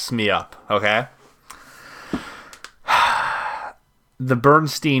 Fucks me up, okay? The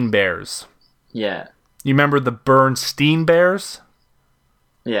Bernstein Bears. Yeah. You remember the Bernstein Bears?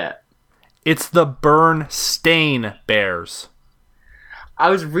 Yeah. It's the Bernstein Bears. I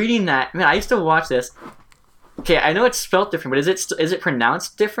was reading that. Man, I used to watch this. Okay, I know it's spelled different, but is it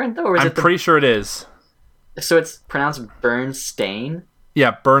pronounced different though? Or is I'm pretty sure it is. So it's pronounced Bernstein?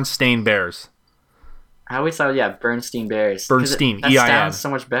 Yeah, Bernstein Bears. I always thought, Bernstein Bears. Bernstein, that E-I-N. sounds so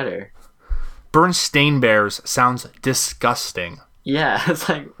much better. Bernstein Bears sounds disgusting. Yeah, it's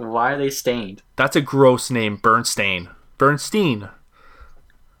like, why are they stained? That's a gross name, Bernstein. Bernstein.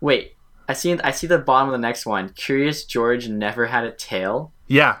 Wait, I see the bottom of the next one. Curious George never had a tail?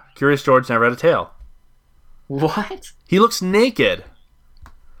 Yeah, Curious George never had a tail. What? He looks naked.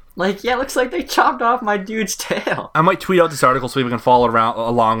 Like, yeah, it looks like they chopped off my dude's tail. I might tweet out this article so people can follow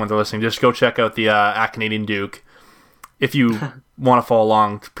along when they're listening. Just go check out the at Canadian Duke if you want to follow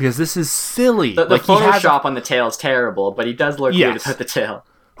along, because this is silly. The Photoshop on the tail is terrible, but he does look weird without the tail.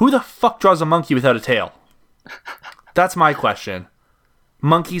 Who the fuck draws a monkey without a tail? That's my question.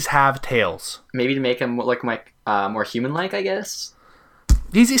 Monkeys have tails. Maybe to make him look like more human-like, I guess.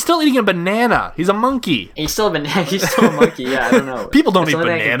 He's still eating a banana. He's a monkey. He's still a banana. He's still a monkey. Yeah, I don't know. People don't eat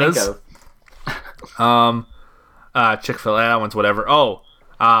bananas. Chick-fil-A, that one's whatever. Oh,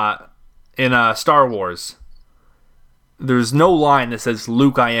 in Star Wars, there's no line that says,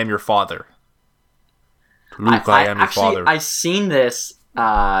 "Luke, I am your father." Luke, I am your father. I seen this.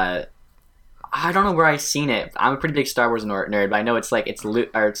 I don't know where I seen it. I'm a pretty big Star Wars nerd, but I know it's like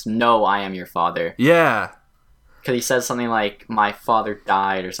it's "No, I am your father." Yeah. Because he says something like, "My father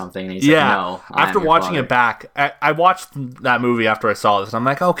died" or something. And he's like, "No." After watching it back, I watched that movie after I saw this, and I'm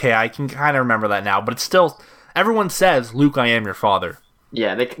like, okay, I can kind of remember that now. But it's still, everyone says, "Luke, I am your father."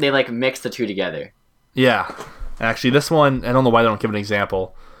 Yeah, they like mix the two together. Yeah. Actually, this one, I don't know why they don't give an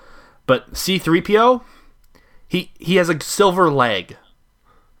example, but C-3PO, he has a silver leg.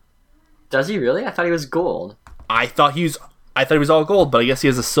 Does he really? I thought he was gold. I thought he was all gold, but I guess he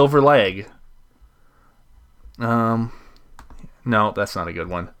has a silver leg. No, that's not a good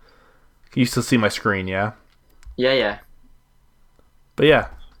one. Can you still see my screen? Yeah. Yeah. But yeah,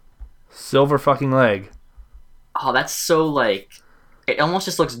 silver fucking leg. Oh, that's so like. It almost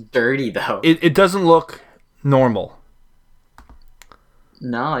just looks dirty though. It doesn't look normal.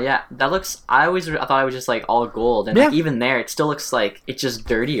 No, yeah, that looks. I thought it was just like all gold, and like, Yeah. even there, it still looks like it's just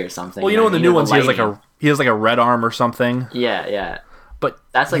dirty or something. Well, you know, in the what I new mean? ones, he has like lighting. a red arm or something. Yeah. But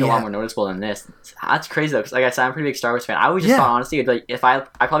That's like a yeah. lot more noticeable than this. That's crazy though, because like I said, I'm a pretty big Star Wars fan. I always just Yeah. thought, honestly, like if I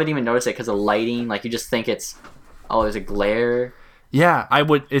probably didn't even notice it because of lighting. Like you just think it's, oh, there's a glare. Yeah, I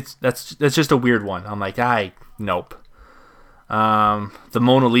would. That's just a weird one. I'm like, nope. The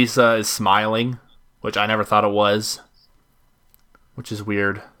Mona Lisa is smiling, which I never thought it was, which is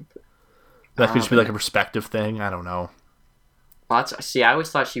weird. That could just be like a perspective thing. I don't know. Well, see, I always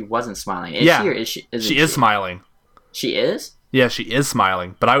thought she wasn't smiling. Is Yeah. she or is she? She is smiling. She is? Yeah, she is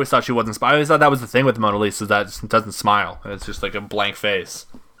smiling, but I always thought she wasn't smiling. I always thought that was the thing with Mona Lisa, is that it doesn't smile. It's just like a blank face.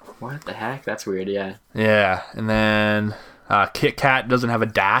 What the heck? That's weird, yeah. Yeah, and then Kit Kat doesn't have a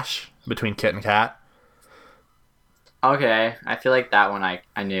dash between Kit and Kat. Okay, I feel like that one I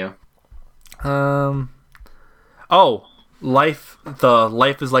knew. Oh, life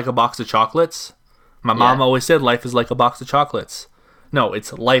is like a box of chocolates. My mom Yeah. always said life is like a box of chocolates. No,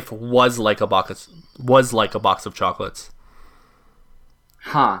 it's life was like a box of chocolates.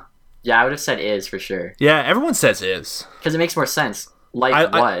 Huh. Yeah, I would have said is for sure. Yeah, everyone says is. Because it makes more sense. Life I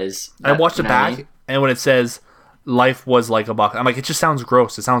was. I watched you it know what I back, mean? and when it says life was like a box, I'm like, it just sounds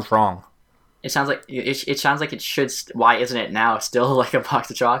gross. It sounds wrong. It sounds like it sounds like it should. Why isn't it now still like a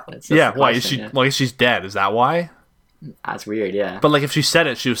box of chocolates? That's Yeah, the why is question, she? yeah. Well, I guess she's dead. Is that why? That's weird. Yeah. But like, if she said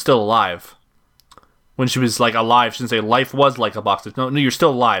it, she was still alive. When she was like alive, she didn't say life was like a box of. No, you're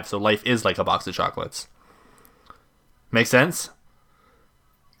still alive, so life is like a box of chocolates. Make sense?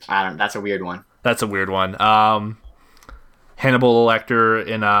 I don't. That's a weird one. That's a weird one. Hannibal Lecter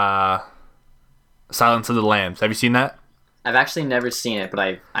in Silence of the Lambs. Have you seen that? I've actually never seen it,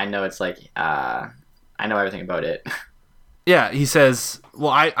 but I know it's like I know everything about it. Yeah, he says.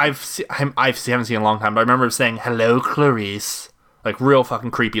 Well, I haven't seen it in a long time, but I remember him saying "Hello, Clarice," like real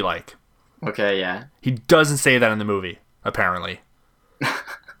fucking creepy. Like Okay, yeah. he doesn't say that in the movie. Apparently,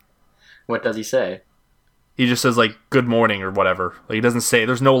 What does he say? he just says like "Good morning" or whatever. Like he doesn't say.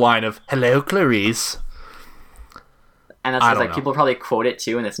 There's no line of "Hello, Clarice." And that's I just, don't like know. people probably quote it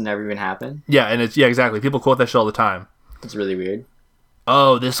too, and it's never even happened. Yeah, and it's exactly. People quote that shit all the time. It's really weird.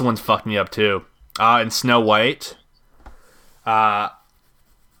 Oh, this one's fucked me up too. In Snow White,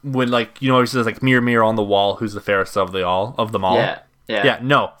 when like he says like mirror mirror on the wall, who's the fairest of them all? Yeah.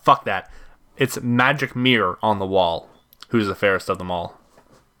 No, fuck that. It's magic mirror on the wall, who's the fairest of them all?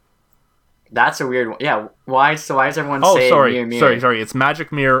 That's a weird one. Yeah. Why? So why does everyone Oh, say sorry, mirror, mirror? sorry. It's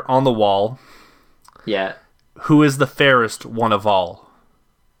magic mirror on the wall. Yeah. Who is the fairest one of all?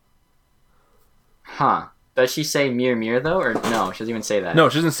 Huh. Does she say mirror, mirror though, or no? She doesn't even say that. No,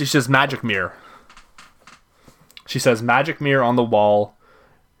 she doesn't. She says magic mirror. She says magic mirror on the wall.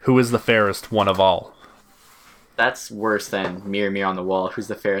 Who is the fairest one of all? That's worse than mirror, mirror on the wall. Who's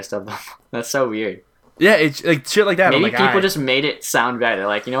the fairest of them? That's so weird. Yeah, it's like shit like that. Maybe I'm like, people "Aye." just made it sound better.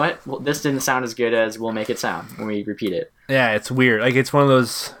 Like, you know what? Well, this didn't sound as good as we'll make it sound when we repeat it. Yeah, it's weird. Like it's one of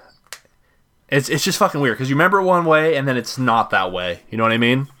those. It's just fucking weird because you remember it one way and then it's not that way. You know what I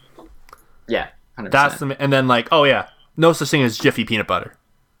mean? Yeah, 100%. That's and then like, oh yeah, no such thing as Jiffy peanut butter.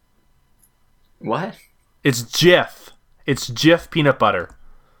 What? It's Jif. It's Jif peanut butter.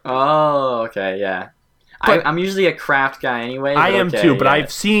 Oh, okay, yeah. But- I'm usually a Kraft guy anyway. I but am okay, too, but yeah.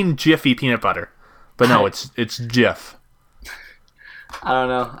 I've seen Jiffy peanut butter. But no, it's Jif. I don't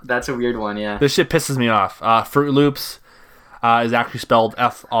know. That's a weird one, yeah. This shit pisses me off. Fruit Loops is actually spelled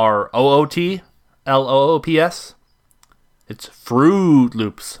FROOTLOOPS. It's Fruit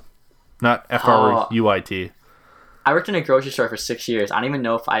Loops, not FRUIT. I worked in a grocery store for 6 years. I don't even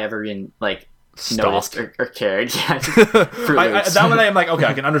know if I ever even, like, Stopped. noticed or cared. Yeah, just Fruit Loops. That one I'm like, okay,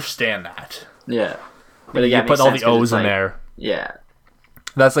 I can understand that. Yeah. But yeah, you it put makes all sense the 'cause O's it's in like- there. Yeah.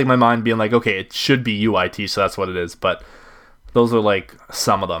 That's like my mind being like, okay, it should be UIT, so that's what it is. But those are like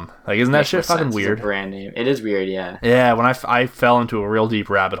some of them. Like, isn't that Makes shit more fucking sense. It's a weird? brand name. It is weird, yeah. Yeah, when I fell into a real deep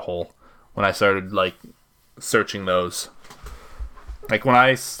rabbit hole when I started like searching those. Like when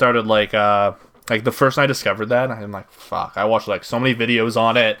I started like the first time I discovered that, I'm like, fuck. I watched like so many videos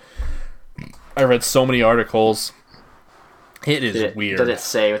on it. I read so many articles. It is weird. Does it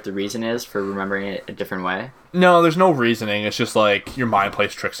say what the reason is for remembering it a different way? No, there's no reasoning. It's just like your mind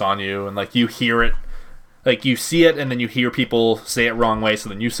plays tricks on you, and like you hear it, like you see it, and then you hear people say it wrong way, so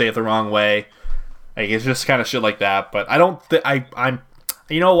then you say it the wrong way. Like it's just kind of shit like that. But I don't. I'm.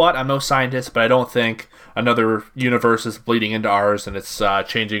 You know what? I'm no scientist, but I don't think another universe is bleeding into ours and it's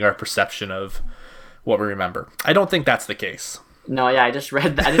changing our perception of what we remember. I don't think that's the case. No, yeah, I just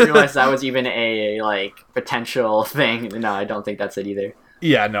read that. I didn't realize that was even a like potential thing. No, I don't think that's it either.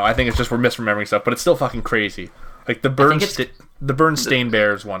 Yeah, no, I think it's just we're misremembering stuff, but it's still fucking crazy. Like the Bernstein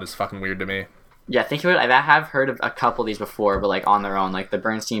Bears one is fucking weird to me. Yeah, think about it. I have heard of a couple of these before, but like on their own, like the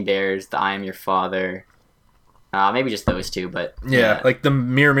Bernstein Bears, the I Am Your Father, maybe just those two. But yeah, like the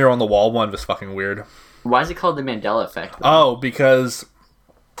mirror on the wall one was fucking weird. Why is it called the Mandela Effect? Oh, because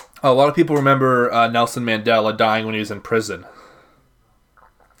a lot of people remember Nelson Mandela dying when he was in prison.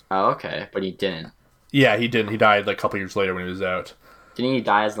 Oh, okay, but he didn't. Yeah, he didn't. He died like a couple years later when he was out. Didn't he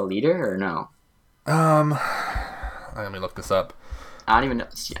die as the leader or no? Let me look this up. I don't even know.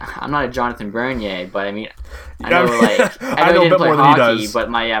 I'm not a Jonathan Bernier, but I mean, I know like I know he a didn't bit play more than he hockey, does. but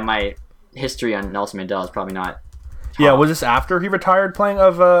my history on Nelson Mandela is probably not. Yeah, was this after he retired playing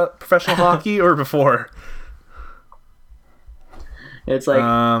of professional hockey or before? It's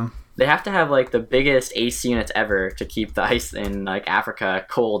like they have to have like the biggest AC units ever to keep the ice in like Africa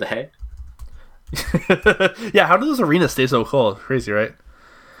cold, eh? Yeah, how do those arenas stay so cold? Crazy, right?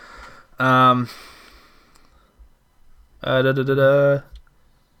 He died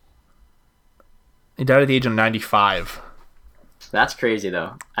at the age of 95. That's crazy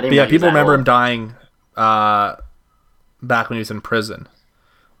though. I didn't. But yeah, know he was people that remember old. him dying back when he was in prison.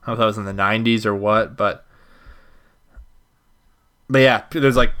 I don't know if that was in the 90s or what, but yeah,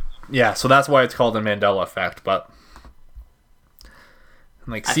 there's like, yeah, so that's why it's called the Mandela Effect, but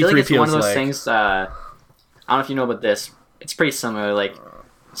like I feel like it's one of those like, things. I don't know if you know about this. It's pretty similar. Like,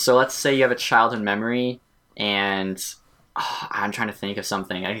 so let's say you have a childhood memory, and I'm trying to think of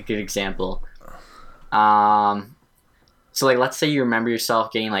something. I could give an example. So like, let's say you remember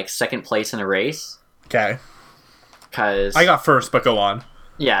yourself getting like second place in a race. Okay. Because I got first, but go on.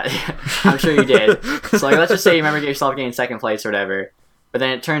 Yeah, I'm sure you did. So like, let's just say you remember yourself getting second place or whatever, but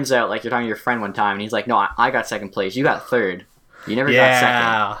then it turns out like you're talking to your friend one time, and he's like, "No, I got second place. You got third. You never got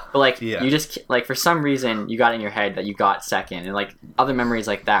second." But like, you just like for some reason you got in your head that you got second, and like other memories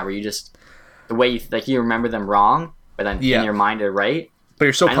like that where you just the way you like you remember them wrong, but then in your mind they're right. But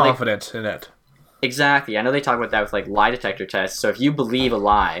you're so confident in it. Exactly. I know they talk about that with like lie detector tests. So if you believe a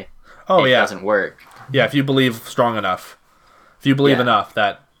lie, it doesn't work. Yeah, if you believe strong enough. If you believe enough,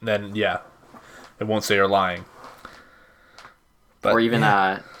 then it won't say you're lying. But, or even, do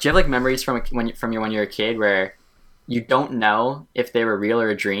you have like memories from when you're a kid where you don't know if they were real or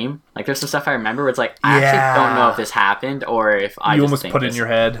a dream? Like there's some stuff I remember where it's like I actually don't know if this happened or if I you just almost think put it in your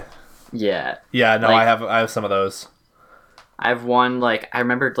head. Yeah. Yeah. No, like, I have some of those. I have one like I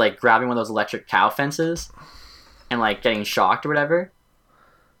remember like grabbing one of those electric cow fences and like getting shocked or whatever.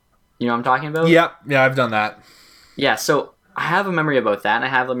 You know what I'm talking about? Yeah, I've done that. Yeah, so I have a memory about that, and I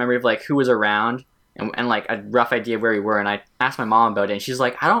have a memory of like who was around and like a rough idea of where we were, and I asked my mom about it, and she's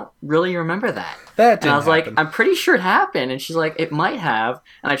like, I don't really remember that. That didn't And I was happen. like, I'm pretty sure it happened, and she's like, it might have,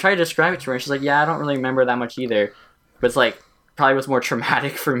 and I tried to describe it to her, and she's like, yeah, I don't really remember that much either, but it's like probably was more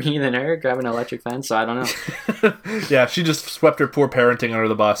traumatic for me than her grabbing an electric fence, so I don't know. Yeah, she just swept her poor parenting under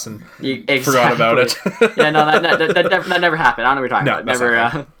the bus and Exactly. forgot about it. Yeah, no, that never happened. I don't know what you're talking about. that's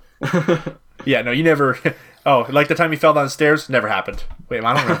Never. Yeah, no, you never. Oh, like the time you fell down the stairs? Never happened. Wait,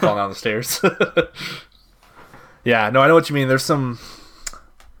 I don't remember falling down the stairs. Yeah, no, I know what you mean. There's some.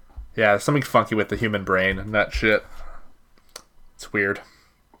 Yeah, something funky with the human brain and that shit. It's weird.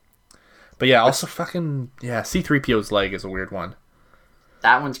 But yeah, also fucking. Yeah, C-3PO's leg is a weird one.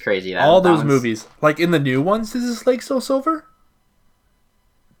 That one's crazy. All those movies. Like in the new ones, is his leg still silver?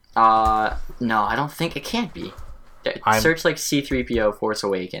 No, I don't think it can't be. Search like C-3PO Force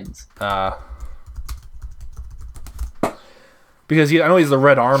Awakens. Because I know he's the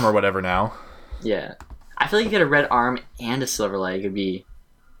red arm or whatever now. Yeah. I feel like you get a red arm and a silver leg. It'd be...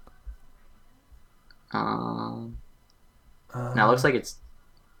 Now it looks like it's...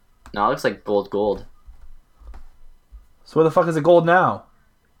 No, it looks like gold. So where the fuck is it gold now?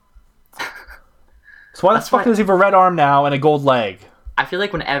 So why the fuck does he have a red arm now and a gold leg? I feel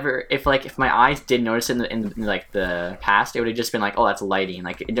like if my eyes did notice it in like the past, it would have just been like, oh, that's lighting.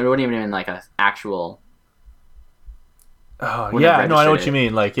 Like it wouldn't even been like an actual. Oh yeah, no, I know what you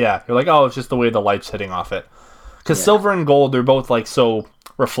mean. Like yeah, you're like, oh, it's just the way the light's hitting off it. Because silver and gold, they're both like so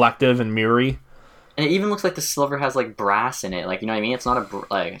reflective and mirrory. And it even looks like the silver has like brass in it. Like you know what I mean? It's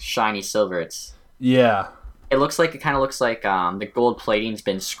not like shiny silver. It's It looks like it kind of looks like the gold plating's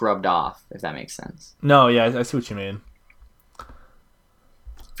been scrubbed off. If that makes sense. No, yeah, I see what you mean.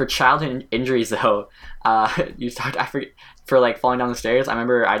 For childhood injuries, though, you talked. I forget for like falling down the stairs. I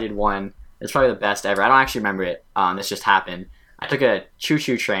remember I did one. It's probably the best ever. I don't actually remember it. This just happened. I took a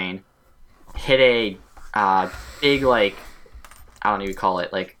choo-choo train, hit a big like I don't even call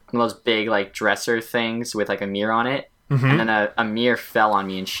it like one of those big like dresser things with like a mirror on it, and then a mirror fell on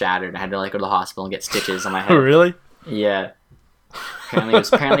me and shattered. I had to like go to the hospital and get stitches on my head. Oh, really? Yeah.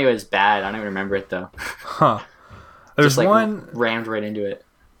 Apparently it was bad. I don't even remember it though. Huh. There's Just, like, one. rammed right into it.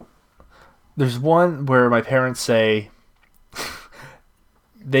 There's one where my parents say.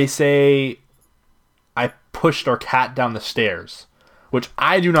 They say, I pushed our cat down the stairs, which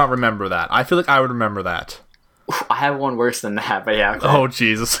I do not remember that. I feel like I would remember that. I have one worse than that, but yeah. Okay. Oh,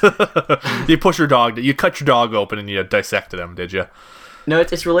 Jesus. You push your dog. You cut your dog open and you dissected him, did you? No,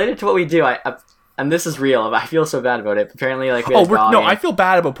 it's related to what we do. And this is real. I feel so bad about it. Apparently, like, we had a dog no, and- I feel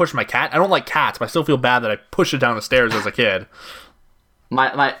bad about pushing my cat. I don't like cats, but I still feel bad that I pushed it down the stairs as a kid.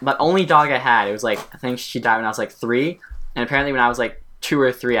 My only dog I had, it was like, I think she died when I was like 3. And apparently when I was like 2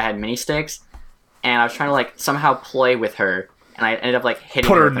 or 3, I had mini sticks. And I was trying to like somehow play with her. And I ended up like hitting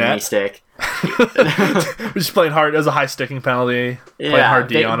Put her her with a net. mini stick. We're just playing hard as a high sticking penalty. Playing hard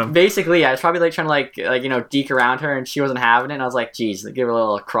D on him. Basically, I was probably like trying to like deke around her, and she wasn't having it. And I was like, geez, give her a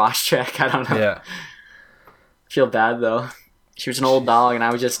little cross check. I don't know. Yeah. Feel bad though. She was an old dog, and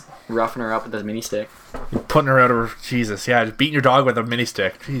I was just roughing her up with this mini stick. Putting her out of her. Jesus, yeah. Just beating your dog with a mini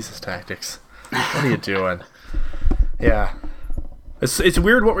stick. Jesus, tactics. What are you doing? Yeah. It's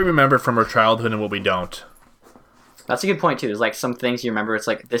weird what we remember from our childhood and what we don't. That's a good point too. There's like some things you remember. It's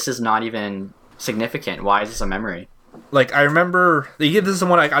like this is not even significant. Why is this a memory? Like, I remember. This is the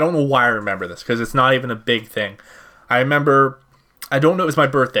one I don't know why I remember this, because it's not even a big thing. I remember. I don't know. It was my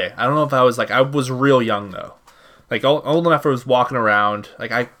birthday. I don't know if I was like. I was real young though. Like old enough I was walking around.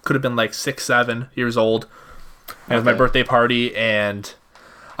 Like I could have been like 6, 7 years old. And it was my birthday party, and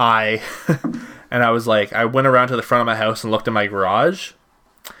I was like, I went around to the front of my house and looked in my garage,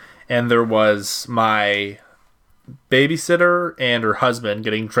 and there was my babysitter and her husband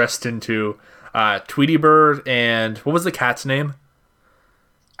getting dressed into Tweety Bird and what was the cat's name?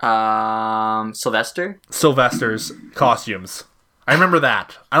 Sylvester? Sylvester's costumes. I remember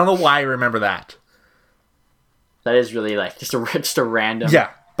that. I don't know why I remember that. That is really like just a random. Yeah,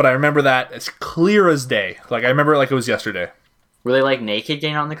 but I remember that as clear as day. Like I remember it like it was yesterday. Were they like naked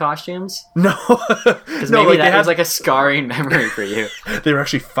getting on the costumes? No, Because maybe that was like a scarring memory for you. they were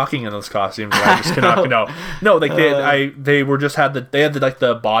actually fucking in those costumes. And I just cannot know. No, like they were just had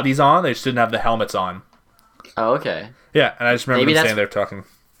the bodies on. They just didn't have the helmets on. Oh, okay. Yeah, and I just remember Maybe them that's- standing there talking.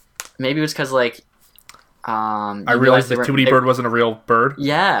 Maybe it was because like, I realized the Tweety Bird wasn't a real bird.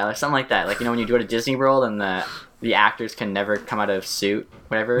 Yeah, like something like that. Like when you go to Disney World and the actors can never come out of suit,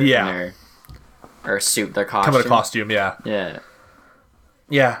 whatever. Yeah. Or suit their costume. Come out of costume, yeah. Yeah.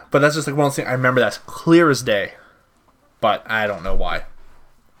 Yeah, but that's just like one of those things. I remember that's clear as day. But I don't know why.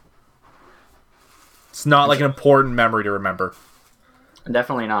 It's not like an important memory to remember.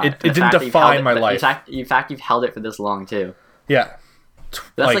 Definitely not. It And the didn't fact that you've define held my but life. In fact, you've held it for this long too. Yeah.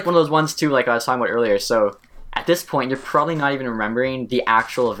 That's like one of those ones too, like I was talking about earlier. So at this point, you're probably not even remembering the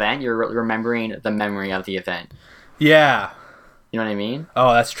actual event. You're remembering the memory of the event. Yeah. You know what I mean?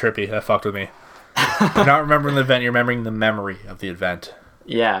 Oh, that's trippy. That fucked with me. You're not remembering the event, you're remembering the memory of the event.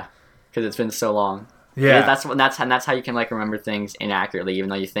 Yeah, because it's been so long. Yeah. That's how you can like remember things inaccurately, even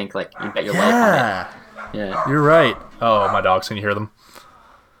though you think like you bet your life on Yeah. it. Yeah. You're right. Oh, my dogs. Can you hear them?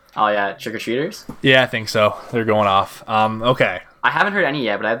 Oh yeah, trick or treaters. Yeah, I think so. They're going off. Okay. I haven't heard any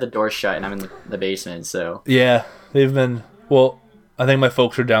yet, but I have the door shut and I'm in the basement. So Yeah, they've been. Well, I think my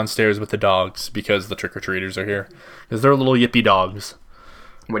folks are downstairs with the dogs because the trick or treaters are here. Because they're little yippy dogs.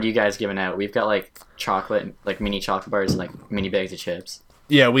 what are you guys giving out? We've got like chocolate, like mini chocolate bars and like mini bags of chips.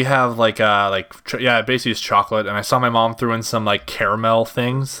 Yeah, we have basically it's chocolate, and I saw my mom threw in some like caramel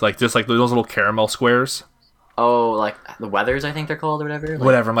things, like just like those little caramel squares. Oh, like the Weathers, I think they're called or whatever. Like,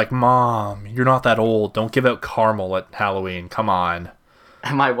 Whatever. I'm like, Mom, you're not that old. Don't give out caramel at Halloween. Come on.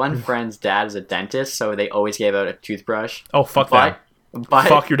 My one friend's dad is a dentist, so they always gave out a toothbrush. Oh, fuck that. But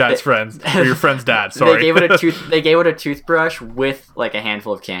Fuck your dad's friends. Or your friend's dad, sorry. They gave it a toothbrush with like a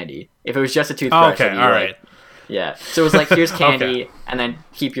handful of candy. If it was just a toothbrush, Oh, okay, it'd be, all like- right. Yeah. So it was like, here's candy, Okay. and then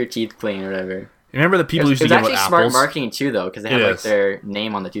keep your teeth clean or whatever. Remember the people It used was to give actually out smart apples? marketing too, though, because they had It like is. their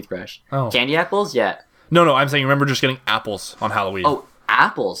name on the toothbrush. Oh. Candy apples, yeah. No, I'm saying remember just getting apples on Halloween. Oh,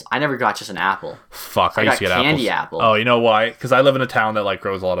 apples. I never got just an apple. Fuck, I I used to got get candy apples. apple. Oh, you know why? Because I live in a town that like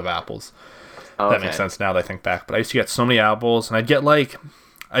grows a lot of apples. Oh, That okay. makes sense now that I think back. But I used to get so many apples, and I'd get like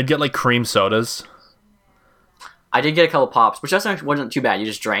cream sodas. I did get a couple pops, which wasn't too bad. You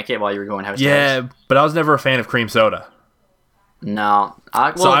just drank it while you were going house to Yeah, house. but I was never a fan of cream soda. No.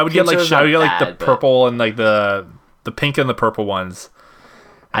 So I would get like the the purple and like the pink and the purple ones.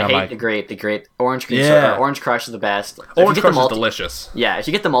 I I'm hate like, the grape. The grape orange cream Yeah. orange crush is the best. If Orange you get the Crush is multi- delicious. Yeah, if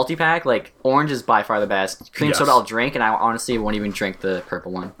you get the multi-pack, like orange is by far the best. Cream Yes. soda I'll drink, and I honestly won't even drink the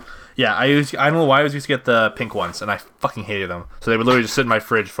purple one. Yeah, I don't know why I always used to get the pink ones, and I fucking hated them. So they would literally just sit in my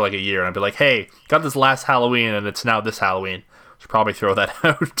fridge for like a year, and I'd be like, "Hey, got this last Halloween, and it's now this Halloween. Should probably throw that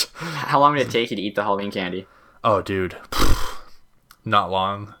out." How long would it take you to eat the Halloween candy? Oh, dude, not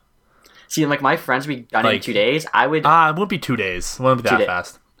long. See, like my friends, we done it in Like- 2 days. I would. It wouldn't be 2 days. It wouldn't be that da-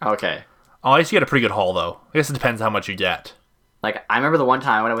 fast. Okay. Oh, I used to get a pretty good haul though. I guess it depends how much you get. Like I remember the one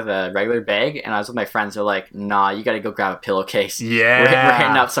time I went out with a regular bag, and I was with my friends. They're like, "Nah, you got to go grab a pillowcase. Yeah. we're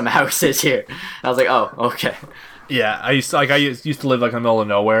hitting up some houses here." And I was like, "Oh, okay." Yeah, I used to live like in the middle of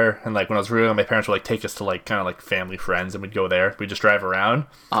nowhere, and like when I was real, my parents would like take us to like kind of like family friends, and we'd go there. We'd just drive around.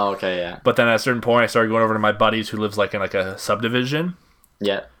 Oh, okay, yeah, But then at a certain point, I started going over to my buddies who lives like in like a subdivision.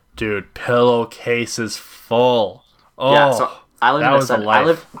 yeah, Dude, pillowcases full. Oh, yeah. So I lived that in a was a sub-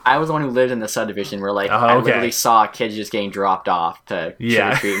 life. I was the one who lived in the subdivision where like Oh, I okay. literally saw kids just getting dropped off to Yeah.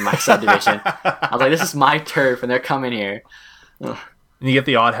 trick or treat in my subdivision. I was like, "This is my turf, and they're coming here." And you get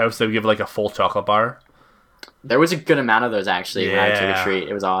the odd house that would give like a full chocolate bar. There was a good amount of those actually when I trick or Yeah. treat.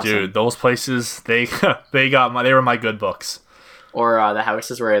 It was awesome. Dude, those places they they were my good books. Or the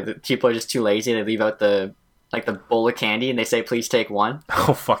houses where the people are just too lazy. They leave out the bowl of candy and they say, "Please take one."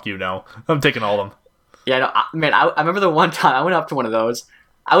 Oh fuck you, no, I'm taking all of them. Yeah, no, I remember the one time I went up to one of those.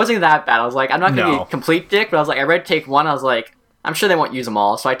 I wasn't that bad. I was like, I'm not gonna be No. a complete dick, but I was like, I read take one. I was like, I'm sure they won't use them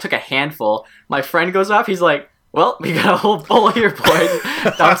all, so I took a handful. My friend goes up. He's like, "Well, we got a whole bowl here, boys."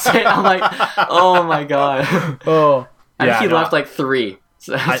 Dumps it. I'm like, oh my god. Oh, I think he no. left like 3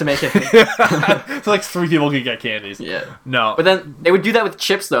 to make it. So like 3 people could get candies. Yeah. No, But then they would do that with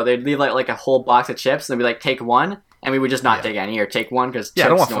chips though. They'd leave like a whole box of chips and they'd be like, "Take one," and we would just not take any or take one because yeah, I chips,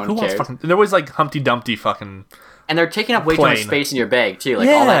 don't want no who one wants cares. fucking. They're always like Humpty Dumpty fucking. And they're taking up way too much Plain. space in your bag too. Like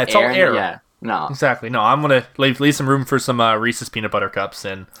Yeah, all that it's all air. air. Yeah. No. Exactly. No, I'm gonna leave some room for some Reese's peanut butter cups.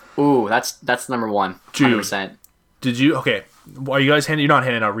 And Ooh, that's number one. Dude. 100%. did you? Okay, are you guys handing? You're not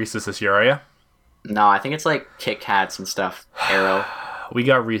handing out Reese's this year, are you? No, I think it's like Kit Kats and stuff. Arrow. We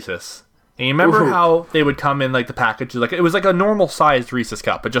got Reese's. And you remember Ooh. how they would come in like the package? Like it was like a normal sized Reese's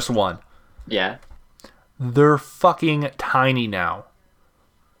cup, but just one. Yeah. They're fucking tiny now.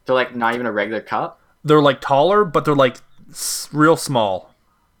 They're like not even a regular cup. They're like taller, but they're like real small.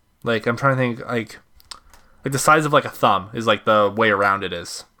 Like I'm trying to think, like the size of like a thumb is like the way around it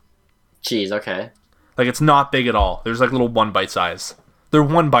is. Jeez, okay. Like it's not big at all. There's like little 1 bite size. They're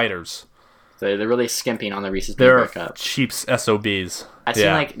 1 biters. They're really skimping on the Reese's peanut They're butter cup. cheap SOBs. I seen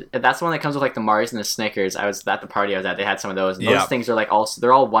like that's the one that comes with like the Mars and the Snickers. I was at the party I was at. They had some of those. And those Yeah. things are like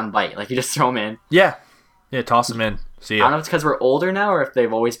they're all 1 bite. Like you just throw them in. Yeah. Toss them in. See I don't know ya. if it's because we're older now or if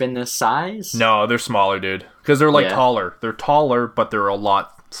they've always been this size. No, they're smaller, dude. Because they're like Yeah. taller. They're taller, but they're a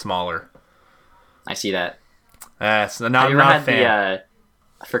lot smaller. I see that. That's not, Have you ever not a had fan.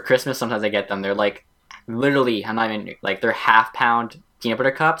 for Christmas? Sometimes I get them. They're like literally. I'm not even like they're half-pound peanut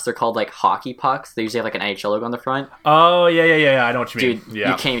butter cups. They're called like hockey pucks. They usually have like an NHL logo on the front. Oh yeah. I know what you mean. Dude, yeah.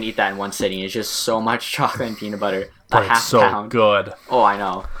 you can't even eat that in one sitting. It's just so much chocolate and peanut butter. A But half it's so pound. good. Oh, I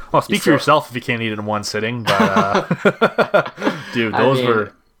know. Well, speak for so- yourself if you can't eat it in one sitting. But dude, I those mean,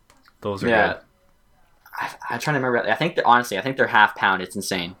 are Yeah. good. I'm trying to remember. I think they're half pound. It's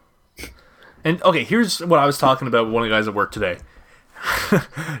insane. And okay, here's what I was talking about with one of the guys at work today.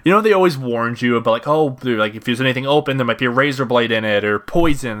 You know, they always warned you about like, oh, like if there's anything open, there might be a razor blade in it or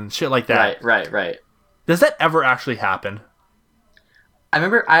poison, shit like that. Right. Does that ever actually happen? I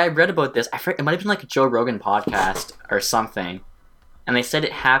remember I read about this. It might have been like a Joe Rogan podcast or something, and they said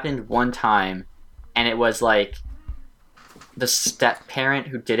it happened one time, and it was like the step parent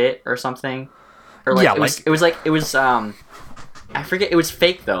who did it or something, or like Yeah, it was I forget. It was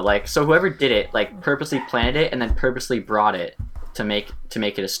fake though. Like so, whoever did it like purposely planted it and then purposely brought it to make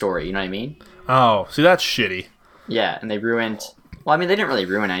it a story. You know what I mean? Oh, see, that's shitty. Yeah, and they ruined. Well, I mean, they didn't really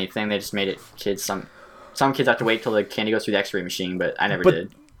ruin anything. They just made it kids. Some kids have to wait till the candy goes through the X-ray machine, but I never But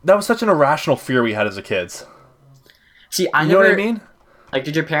did. that was such an irrational fear we had as a kids. See, I You never. know what I mean? Like,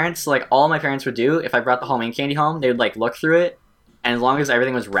 did your parents like all my parents would do if I brought the Halloween candy home? They would like look through it, and as long as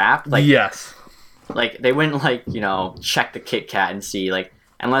everything was wrapped, like Yes. like they wouldn't like check the Kit Kat and see like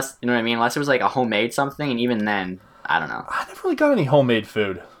unless you know what I mean. Unless it was like a homemade something, and even then, I don't know. I never really got any homemade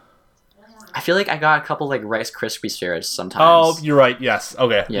food. I feel like I got a couple like Rice Krispie squares sometimes. Oh, you're right. Yes.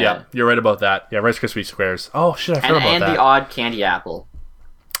 Okay. Yeah. Yeah. You're right about that. Yeah, Rice Krispie squares. Oh shit, I forgot about and that. the odd candy apple.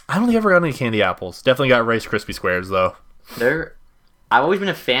 I don't think I ever got any candy apples. Definitely got Rice Krispie squares though. They're I've always been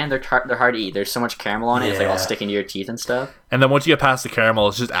a fan. They're hard to eat. There's so much caramel on it. It's like all Yeah. sticking to your teeth and stuff. And then once you get past the caramel,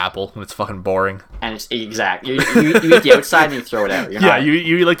 it's just apple, and it's fucking boring. And it's exact. You eat the outside and you throw it out. You're Yeah, not, you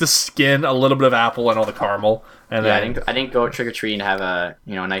eat like the skin, a little bit of apple, and all the caramel, and Yeah, then I didn't go trick or treating to have a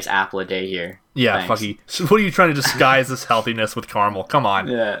a nice apple a day here. yeah, Thanks. fucky. So what are you trying to disguise this healthiness with caramel? Come on,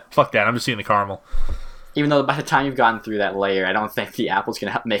 Yeah. fuck that. I'm just eating the caramel. Even though by the time you've gotten through that layer, I don't think the apple's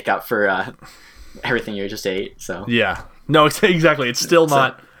gonna make up for everything you just ate. So Yeah, no, exactly. It's still So-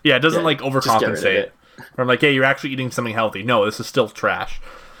 not. Yeah, it doesn't yeah, like just get rid of overcompensate. it. Or I'm like, hey, you're actually eating something healthy. No, this is still trash.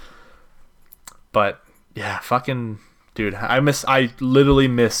 But yeah, fucking dude, I literally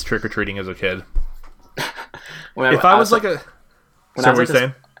miss trick or treating as a kid. When If I was like a, when so I was what at you this,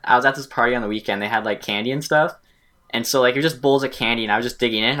 saying? I was at this party on the weekend. They had like candy and stuff, and so like it was just bowls of candy, and I was just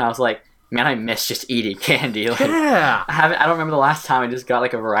digging in. And I was like, man, I miss just eating candy. Like, Yeah, I don't remember the last time I just got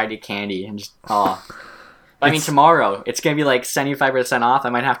like a variety of candy and just oh. But I mean, It's- tomorrow it's gonna be like 75% off. I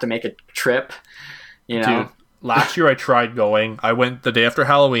might have to make a trip. You know, dude. Last year I tried going. I went the day after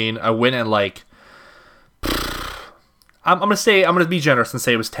Halloween. I went at like. I'm gonna be generous and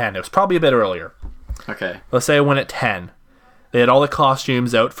say it was 10. It was probably a bit earlier. okay. Let's say I went at 10. They had all the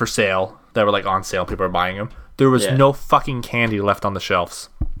costumes out for sale that were like on sale. People were buying them. There was Yeah. no fucking candy left on the shelves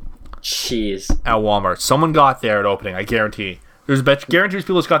Jeez. at Walmart. Someone got there at opening. I guarantee. Guarantees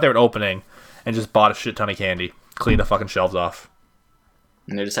people just got there at opening and just bought a shit ton of candy. Cleaned the fucking shelves off.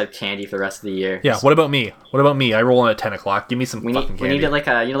 And they just have candy for the rest of the year. Yeah. What about me? I roll in at 10 o'clock. Give me some We fucking need candy. like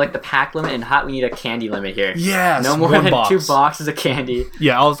a like the pack limit in hot. We need a candy limit here. Yes. No more one than box. 2 boxes of candy.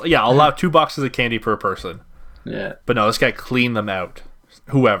 Yeah. I'll allow 2 boxes of candy per person. Yeah. But no, this guy cleaned them out.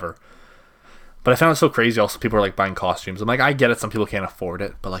 Whoever. But I found it so crazy. Also, people are like buying costumes. I'm like, I get it. Some people can't afford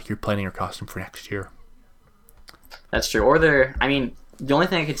it, but like, you're planning your costume for next year. That's true. Or I mean, the only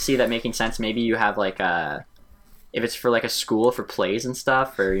thing I could see that making sense, maybe you have like if it's for like a school for plays and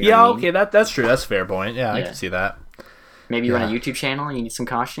stuff, or you know Yeah. what I mean? Okay. That's true. That's a fair point. Yeah, I Yeah. can see that. Maybe you run a Yeah. YouTube channel and you need some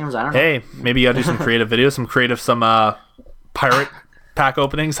costumes. I don't know. Hey, maybe you gotta do some creative videos, some pirate pack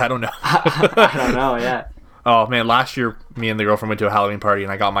openings. I don't know. I don't know. Yeah. Oh man, last year me and the girlfriend went to a Halloween party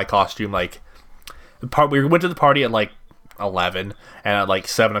and I got my costume like we went to the party at like 11 and at like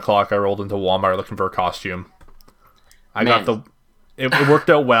 7 o'clock I rolled into Walmart looking for a costume. I Man. got it worked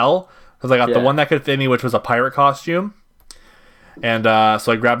out well because I got the Yeah. one that could fit me, which was a pirate costume, and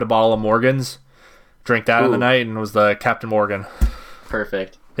so I grabbed a bottle of Morgan's, drank that in the Ooh. night, and it was the Captain Morgan.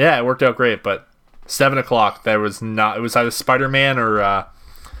 Perfect. Yeah, it worked out great, but 7 o'clock there was not. It was either Spider-Man or a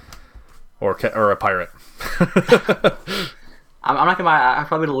pirate. I'm not gonna lie. I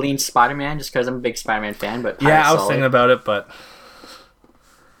probably would lean Spider-Man just because I'm a big Spider-Man fan. But Yeah, Pirate's I was solid. thinking about it, but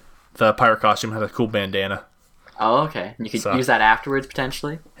the pirate costume had a cool bandana. Oh, okay. You could So- use that afterwards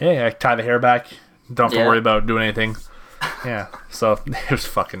potentially. Hey, I tie the hair back. Don't have to Yeah. worry about doing anything. Yeah, so it was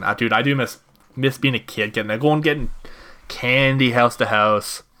fucking. Dude, I do miss being a kid, getting candy house to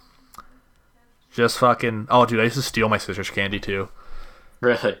house. Just fucking. Oh, dude, I used to steal my sister's candy too.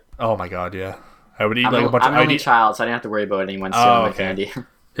 Really. Oh my god, yeah. I would eat I'm, like a bunch I'm of. an I'd only eat- child, so I didn't have to worry about anyone stealing Oh, my okay. candy.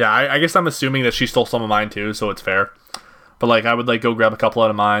 Yeah, I guess I'm assuming that she stole some of mine too, so it's fair. But like, I would like go grab a couple out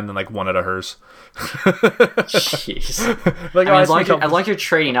of mine and like one out of hers. Jeez. Like, I oh, mean, I as long sneak as you're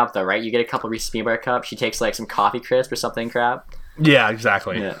trading up, though, right? You get a couple Reese's Peanut Butter Cups. She takes like some coffee crisp or something crap. Yeah,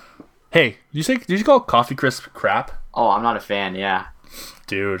 exactly. Yeah. Hey, did you call Coffee Crisp crap? Oh, I'm not a fan. Yeah.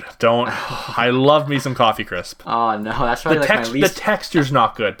 Dude, don't. I love me some Coffee Crisp. Oh no, that's probably like my The least. texture's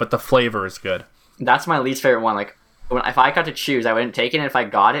not good, but the flavor is good. That's my least favorite one. Like, if I got to choose, I wouldn't take it. And if I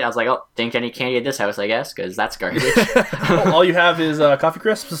got it, I was like, oh, didn't get any candy at this house, I guess, because that's garbage. All you have is Coffee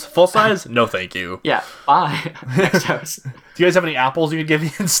Crisps, full size? No, thank you. Yeah. Bye. Next house. Do you guys have any apples you could give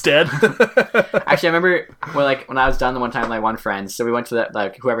me instead? Actually, I remember when I was done the one time with my one friend. So we went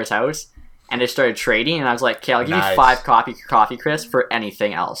to whoever's house. And they started trading, and I was like, "Okay, I'll give Nice. you 5 coffee crisps for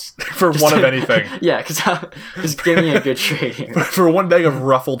anything else." For one of anything. Yeah, because just give me a good trade here. For one bag of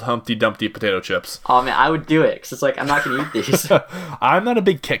ruffled Humpty Dumpty potato chips. Oh man, I would do it because it's like I'm not gonna eat these. I'm not a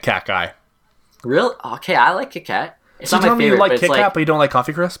big Kit Kat guy. Real? Okay, I like Kit Kat. It's So not my tell me favorite, you like but it's Kit like Kat, but you don't like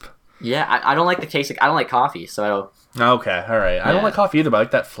Coffee Crisp? yeah, I don't like the taste. I don't like coffee, so Okay, all right. I don't Yeah. like coffee either, but I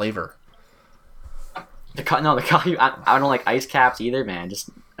like that flavor. the coffee. I don't like ice caps either, man. Just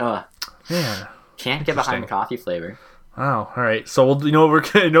Man. can't get behind Interesting. the coffee flavor. Wow. All right. So you know what we're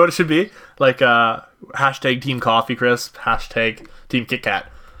gonna, you know what it should be? Like hashtag Team Coffee Crisp, hashtag Team Kit Kat.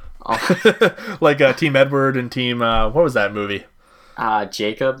 Oh, Like Team Edward and Team what was that movie?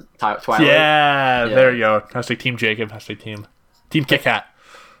 Jacob Twilight. Yeah, Yeah. there you go. Hashtag Team Jacob, hashtag Team Kit Kat.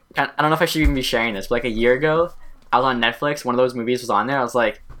 I don't know if I should even be sharing this, but like a year ago, I was on Netflix. One of those movies was on there. I was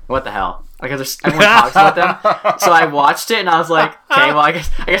like, what the hell? Like, everyone talks about them. So I watched it, and I was like, okay, well, I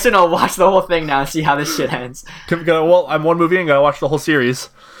guess I'll watch the whole thing now and see how this shit ends. Well, I'm one movie and gotta watch the whole series.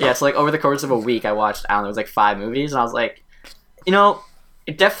 Yeah, so, like, over the course of a week, I watched, I don't know, it was like 5 movies, and I was like, you know,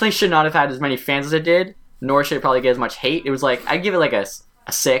 it definitely should not have had as many fans as it did, nor should it probably get as much hate. It was like, I'd give it like a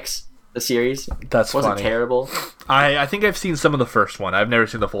 6, the series. That's wasn't funny. terrible. I think I've seen some of the first one. I've never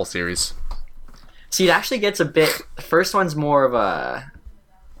seen the full series. See, it actually gets a bit, the first one's more of a,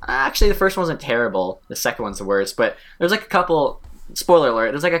 actually, the first one wasn't terrible. The second one's the worst. But there's like a couple. Spoiler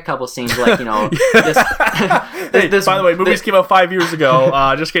alert. There's like a couple scenes like this. By the way, movies came out 5 years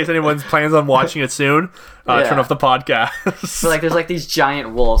ago. Just in case anyone plans on watching it soon, turn off the podcast. So like, there's like these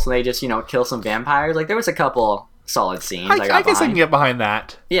giant wolves, and they just kill some vampires. Like there was a couple solid scenes. I guess I can get behind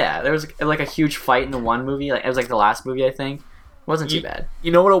that. Yeah, there was like a huge fight in the one movie. Like it was like the last movie, I think. It wasn't too bad.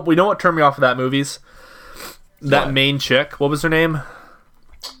 You know what? We know what turned me off of that movies. That main chick. What was her name?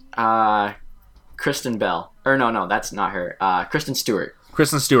 Kristen Bell. Or no, that's not her. Kristen Stewart.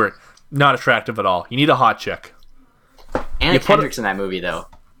 Kristen Stewart. Not attractive at all. You need a hot chick. Anna Kendrick's in that movie though.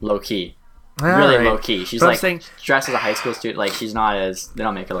 Low key. Really low key. She's like dressed as a high school student. Like she's not as. They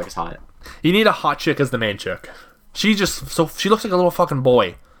don't make her look as hot. You need a hot chick as the main chick. She looks like a little fucking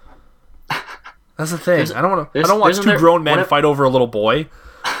boy. That's the thing. I don't watch two grown men fight over a little boy.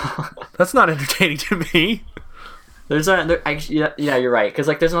 That's not entertaining to me. Yeah, you're right. Because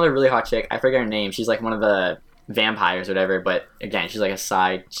like, there's another really hot chick. I forget her name. She's like one of the vampires or whatever. But again, she's like a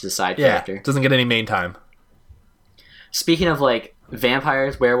side character. Doesn't get any main time. Speaking of like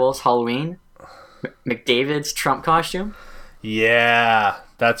vampires, werewolves, Halloween, McDavid's Trump costume. Yeah,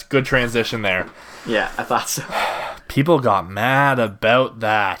 that's good transition there. Yeah, I thought so. People got mad about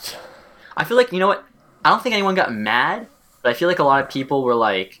that. I feel like, you know what? I don't think anyone got mad, but I feel like a lot of people were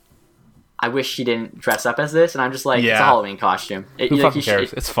like, I wish he didn't dress up as this, and I'm just like, it's a Halloween costume. Who fucking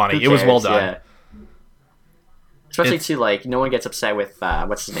cares? It's funny. It was well done. Yeah. Especially too, like, no one gets upset with,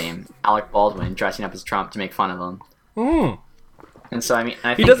 what's his name? Alec Baldwin dressing up as Trump to make fun of him. And so, I mean...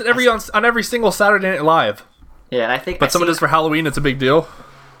 he does it on every single Saturday Night Live. Yeah, and I think... But someone does for Halloween, it's a big deal.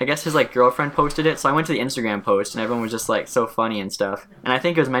 I guess his, like, girlfriend posted it, so I went to the Instagram post, and everyone was just, like, so funny and stuff. And I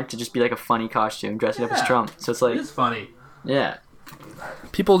think it was meant to just be, like, a funny costume, dressing up as Trump. So it's like... It is funny. Yeah.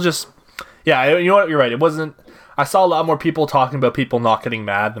 People just... Yeah, you know what? You're right. It wasn't... I saw a lot more people talking about people not getting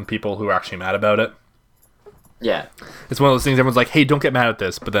mad than people who are actually mad about it. Yeah. It's one of those things everyone's like, hey, don't get mad at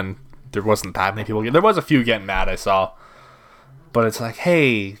this. But then there wasn't that many people. There was a few getting mad, I saw. But it's like,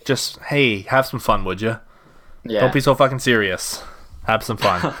 hey, have some fun, would you? Yeah. Don't be so fucking serious. Have some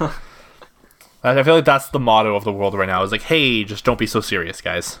fun. I feel like that's the motto of the world right now. Is like, hey, just don't be so serious,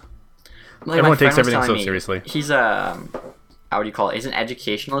 guys. Like everyone takes everything so seriously. He's how would you call it? He's an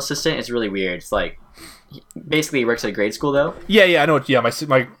educational assistant. It's really weird. It's like, basically he works at a grade school though. Yeah, I know. Yeah,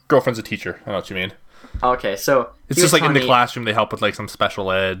 my girlfriend's a teacher. I know what you mean. Okay, so it's just like in the classroom they help with like some special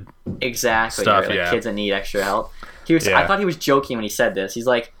ed stuff. Right? Like kids that need extra help. I thought he was joking when he said this. He's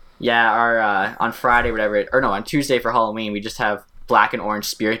like, yeah, our on Friday, whatever, or no, on Tuesday for Halloween, we just have Black and Orange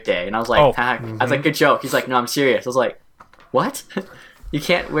Spirit Day, and I was like, I was like, good joke. He's like, no, I'm serious. I was like, what? You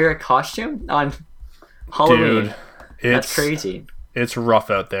can't wear a costume on Halloween? Dude, that's crazy. It's rough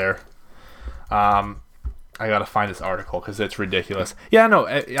out there. I gotta find this article because it's ridiculous. Yeah, no,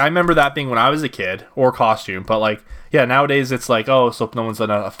 I remember that being when I was a kid, or costume, but like, yeah, nowadays it's like, oh, so no one's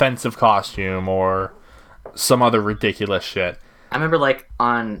an offensive costume or some other ridiculous shit. I remember like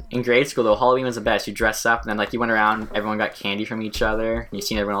in grade school though, Halloween was the best. You dress up and then like you went around, everyone got candy from each other, and you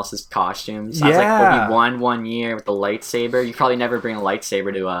seen everyone else's costumes. Yeah. I was like Obi-Wan 1 year with the lightsaber. You probably never bring a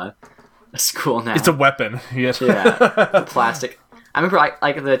lightsaber to a school now. It's a weapon. Yes. Yeah. The plastic. I remember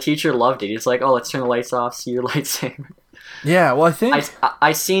like the teacher loved it. He's like, oh, let's turn the lights off, see your lightsaber. Yeah, well, I think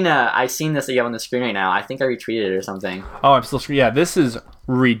I seen this that you have on the screen right now. I think I retweeted it or something. Oh, I'm still yeah. This is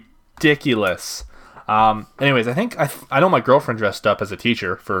ridiculous. Anyways, I think I know my girlfriend dressed up as a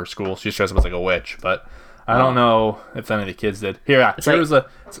teacher for school. She's dressed up as like a witch, but I don't know if any of the kids did. It's an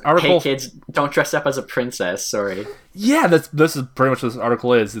article. Hey kids, don't dress up as a princess. Sorry. Yeah, this is pretty much what this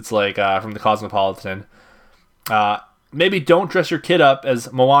article is. It's like from the Cosmopolitan. Maybe don't dress your kid up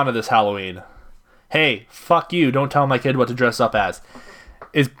as Moana this Halloween. Hey, fuck you! Don't tell my kid what to dress up as.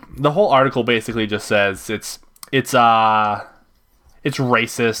 The whole article basically just says it's racist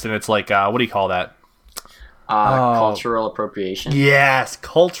and it's like what do you call that? Cultural appropriation. Yes,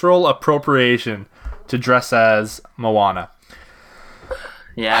 cultural appropriation to dress as Moana.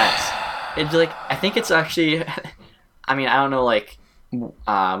 Yes, it's like I think it's actually. I mean, I don't know like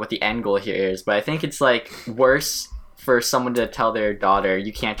what the end goal here is, but I think it's like worse for someone to tell their daughter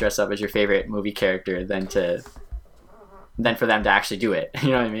you can't dress up as your favorite movie character than to than for them to actually do it.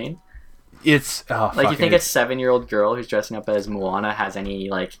 You know what I mean? It's Like, you think a 7-year-old girl who's dressing up as Moana has any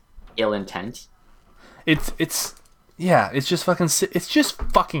like ill intent? it's just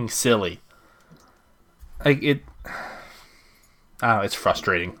fucking silly. Like it, I don't know. It's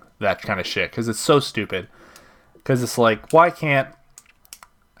frustrating, that kind of shit, because it's so stupid. Because it's like, why can't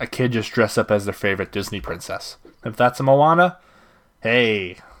a kid just dress up as their favorite Disney princess? If that's a Moana,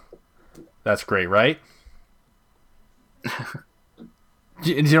 hey, that's great, right?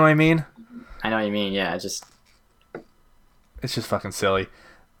 Do you know what I mean? I know what you mean. Yeah, It's just fucking silly.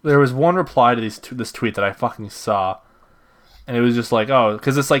 There was one reply to this tweet that I fucking saw, and it was just like, oh,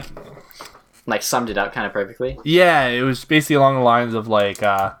 because it's like summed it up kind of perfectly. yeah, it was basically along the lines of like,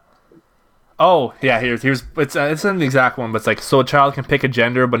 oh yeah, here's it's not the exact one, but it's like, so a child can pick a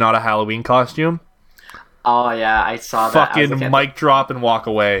gender but not a Halloween costume. Oh yeah, I saw that. Fucking mic drop and walk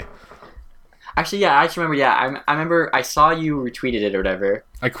away. Actually, yeah, I actually remember. Yeah, I remember. I saw you retweeted it or whatever.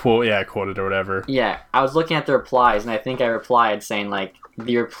 I quoted or whatever. Yeah, I was looking at the replies, and I think I replied saying like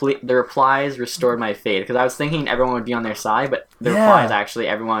the replies restored my faith, because I was thinking everyone would be on their side, but the replies actually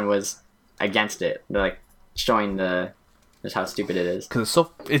everyone was against it. They're like showing just how stupid it is. Because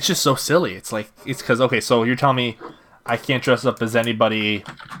it's just so silly. It's like, it's because, okay, so you're telling me I can't dress up as anybody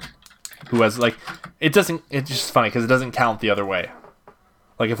who has like, it's just funny because it doesn't count the other way.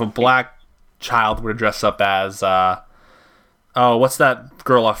 Like if a black child were to dress up as what's that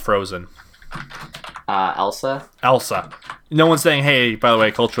girl off Frozen? Elsa. No one's saying, hey, by the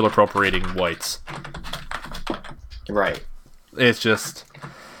way, cultural appropriating whites. Right. It's just,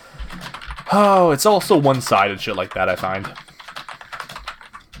 it's also one-sided shit like that, I find.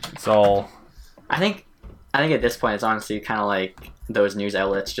 It's all, I think at this point it's honestly kind of like those news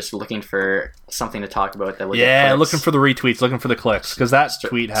outlets just looking for something to talk about that will get clicks. looking for the retweets, looking for the clicks, because that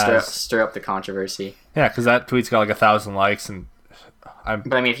tweet has stir up the controversy. Yeah, because that tweet's got like 1,000 likes and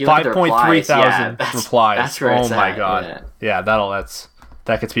but I mean, if you look at the replies, 5,300 replies. That's where oh it's my at, god! Yeah,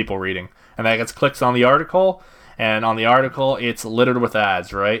 that gets people reading, and that gets clicks on the article, and on the article it's littered with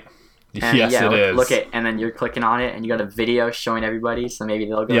ads, right? And yes, it is. And then you're clicking on it, and you got a video showing everybody, so maybe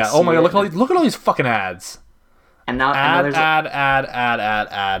they'll go. Yeah. Oh my god! Look at all these fucking ads. And now ad.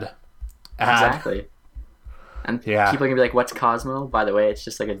 Exactly. And people are gonna be like, "What's Cosmo?" By the way, it's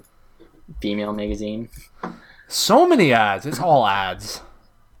just like a female magazine. So many ads. It's all ads.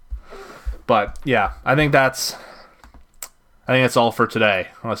 But yeah, I think that's all for today.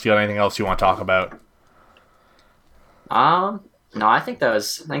 Unless you got anything else you want to talk about. No, I think that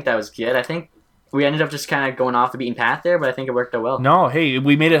was good. I think we ended up just kind of going off the beaten path there, but I think it worked out well. No, hey,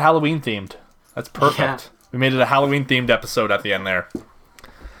 we made it Halloween themed. That's perfect. Yeah. We made it a Halloween themed episode at the end there.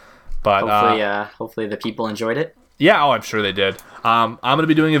 But hopefully the people enjoyed it. Yeah, I'm sure they did. I'm gonna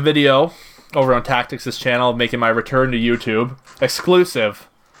be doing a video over on Tactics' channel, making my return to YouTube, exclusive.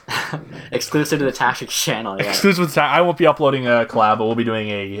 Exclusive to the Tactics channel. Yeah. Exclusive. I won't be uploading a collab, but we'll be doing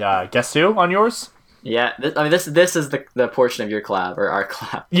a guess who on yours. Yeah, this is the portion of your collab or our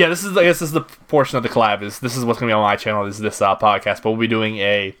collab. Yeah, this is the portion of the collab. This is what's gonna be on my channel. Is this podcast? But we'll be doing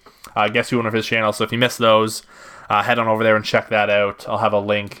a guess who on his channel. So if you missed those, head on over there and check that out. I'll have a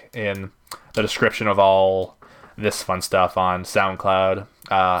link in the description of all this fun stuff on SoundCloud.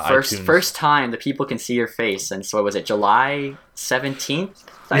 iTunes. First time the people can see your face, and so what was it, July 17th?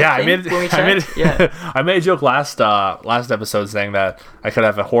 I made a joke last episode saying that I could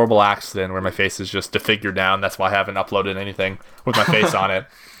have a horrible accident where my face is just defigured down. That's why I haven't uploaded anything with my face on it.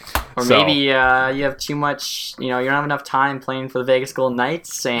 Or maybe you have too much, you don't have enough time playing for the Vegas Golden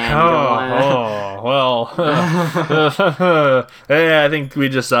Knights, and you don't want to... Hey, I think we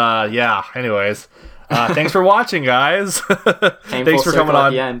just, anyways. Thanks for watching, guys. Thanks for coming on. At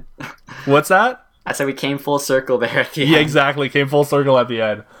the end. What's that? I said we came full circle there at the end. Yeah, exactly. Came full circle at the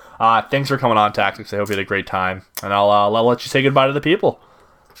end. Thanks for coming on, Tactics. I hope you had a great time. And I'll let you say goodbye to the people.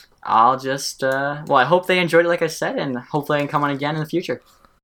 I'll just, I hope they enjoyed it like I said, and hopefully I can come on again in the future.